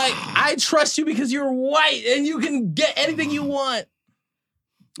somebody and be like, I trust you because you're white and you can get anything you want.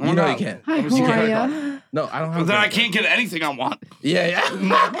 You know you can't. Hi, Let me see how your are credit ya? card. No, I don't have. But then I credit can't get anything I want. card. Yeah.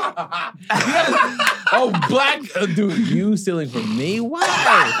 Oh, black dude, you stealing from me? Why?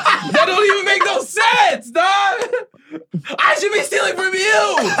 That don't even make no sense, dog. I should be stealing from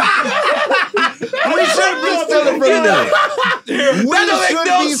you. We should be stealing from you. That don't make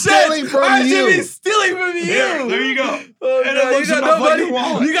no be sense. stealing from I you. should be stealing from you. There you go. Oh, And no, it looks you got enough like nobody. your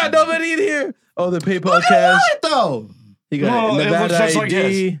wallet. You got nobody in here. Oh, the PayPal Look cash. at though. He got Well, it Nevada looks just like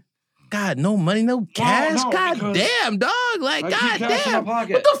ID. God, no money, no cash. no, God because damn, dog. Like, I God keep cash in my damn.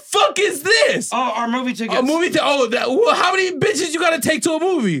 pocket. What the fuck is this? Oh, our movie tickets. A movie? Well, how many bitches you gotta take to a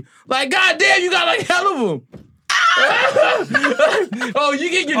movie? Like, God damn, you got like hell of them. Oh, you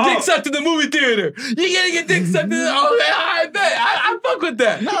get your dick sucked in the movie theater. You getting your dick sucked in the... Oh, man, I bet. I fuck with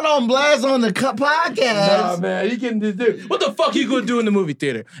that. Not on blast on the podcast. Nah, man, you getting this dude. What the fuck you gonna do in the movie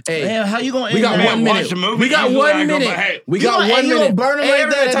theater? Hey, Man, how you gonna? we got end that? 1 watch minute. the movie, We got usually I 1 go, minute. but hey, We you got gonna- 1 and you minute. gonna burn it Hey, right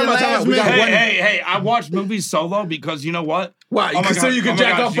everybody, there time at the out, time out. last We got minute. 1 minute. Hey, I watch movies solo because you know what? Why? Oh my So God, you oh can my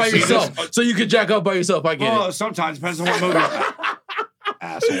jack God, off by you see yourself. this? So you can jack off by yourself. I get Well, it. sometimes depends on what movie.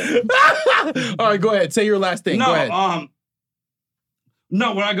 Asshole. All right, go ahead. Say your last thing. Go ahead.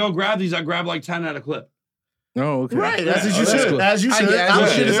 No, when I go grab these, I grab like 10 at a clip. Oh, okay. Right, that's what you that's should. cool. As you I should. get- I would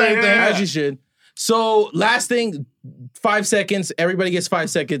as do you the should. same thing. As you should. So, last thing, 5 seconds. Everybody gets 5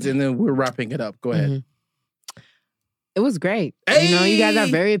 seconds, and then we're wrapping it up. Go ahead. Mhm. It was great. You know, you guys are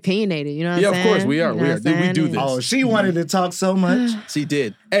very opinionated. You know what Yeah, I'm of saying? course we are. You know We what are. I'm Dude, we saying? do And- this. Oh, she wanted to talk so much. She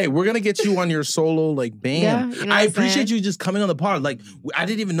did. Hey, we're gonna get you on your solo like band. Yeah, you know what I I'm appreciate saying? you just coming on the pod. Like I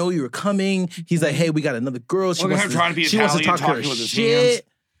didn't even know you were coming. He's like, hey, we got another girl. She Look at wants him to, trying to be she wants to Italian, talk her talking with his shit. hands.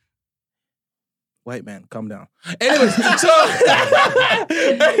 White man, calm down. Anyways, so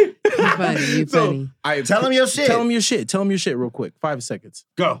You funny. Tell him your shit. Tell him your shit. Tell him your shit real quick. 5 seconds.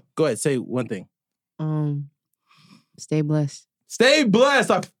 Go. Go ahead. Say one thing. Stay blessed. Stay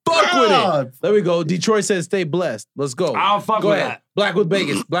blessed. I fuck with it. There we go. Detroit says stay blessed. Let's go. I'll fuck go with ahead. that. Black with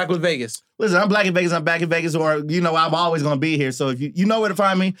Vegas. Black with Vegas. Listen, I'm Black in Vegas. I'm back in Vegas, or you know, I'm always gonna be here. So if you know where to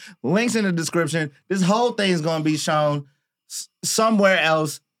find me, links in the description. This whole thing is gonna be shown somewhere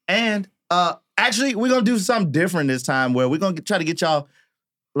else, and actually, we're gonna do something different this time, where we're gonna try to get y'all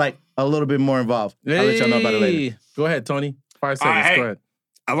like a little bit more involved. I'll let y'all know about it later. Hey. Go ahead, Tony. 5 seconds. right, hey. Go ahead.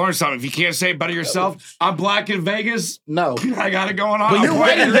 I learned something. If you can't say it better yourself, I'm black in Vegas. No, I got it going on. But you're I'm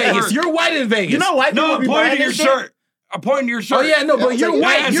white in pointing at Vegas. shirt. You're white in Vegas. you know white No, people I'm be pointing buying to your this shit. shirt. I'm pointing to your shirt. Oh yeah, no, but you're Yeah,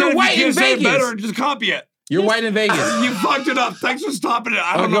 white. I said You're if white you in can't say it Vegas. better, just copy it. You're white in Vegas. You fucked it up. Thanks for stopping it.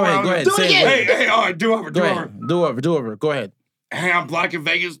 I Oh, don't go know. ahead. Go ahead. Do it Say again. Hey, all right, do over. Go ahead. Do over. Go ahead. Hey, I'm black in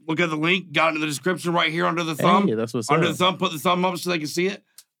Vegas. Look at the link. Got it in the description right here under the thumb. Hey, that's what's under up. the thumb. Put the thumb up so they can see it.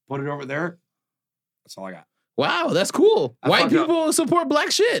 Put it over there. That's all I got. Wow, that's cool. I White fucked up. people support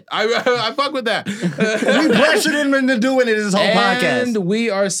black shit. I fuck with that. We pressured him into doing it this whole and podcast. we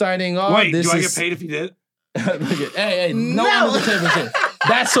are signing off. Wait, this do I is... get paid if you did? hey, no under the table shit.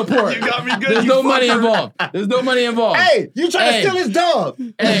 That's support. You got me good. There's you no money fucker. involved. There's no money involved. Hey, you trying Hey. to steal his dog?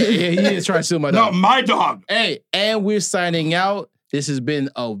 Hey, he is trying to steal my No, dog. my dog. Hey, and we're signing out. This has been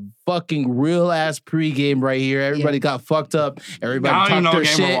a fucking real ass pregame right here. Everybody got fucked up. Everybody talked their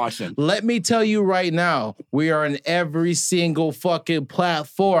shit. Let me tell you right now, we are on every single fucking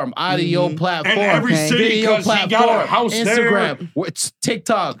platform, audio platform, and every video platform, Instagram, it's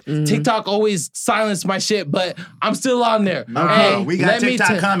TikTok. TikTok always silenced my shit, but I'm still on there. Hey, we got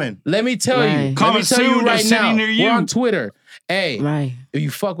TikTok coming. Let me tell you. Let me tell you right now. We're on Twitter. Hey, if you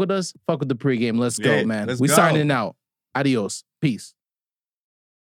fuck with us, fuck with the pregame. Let's go, man. We signing out. Adios. Peace.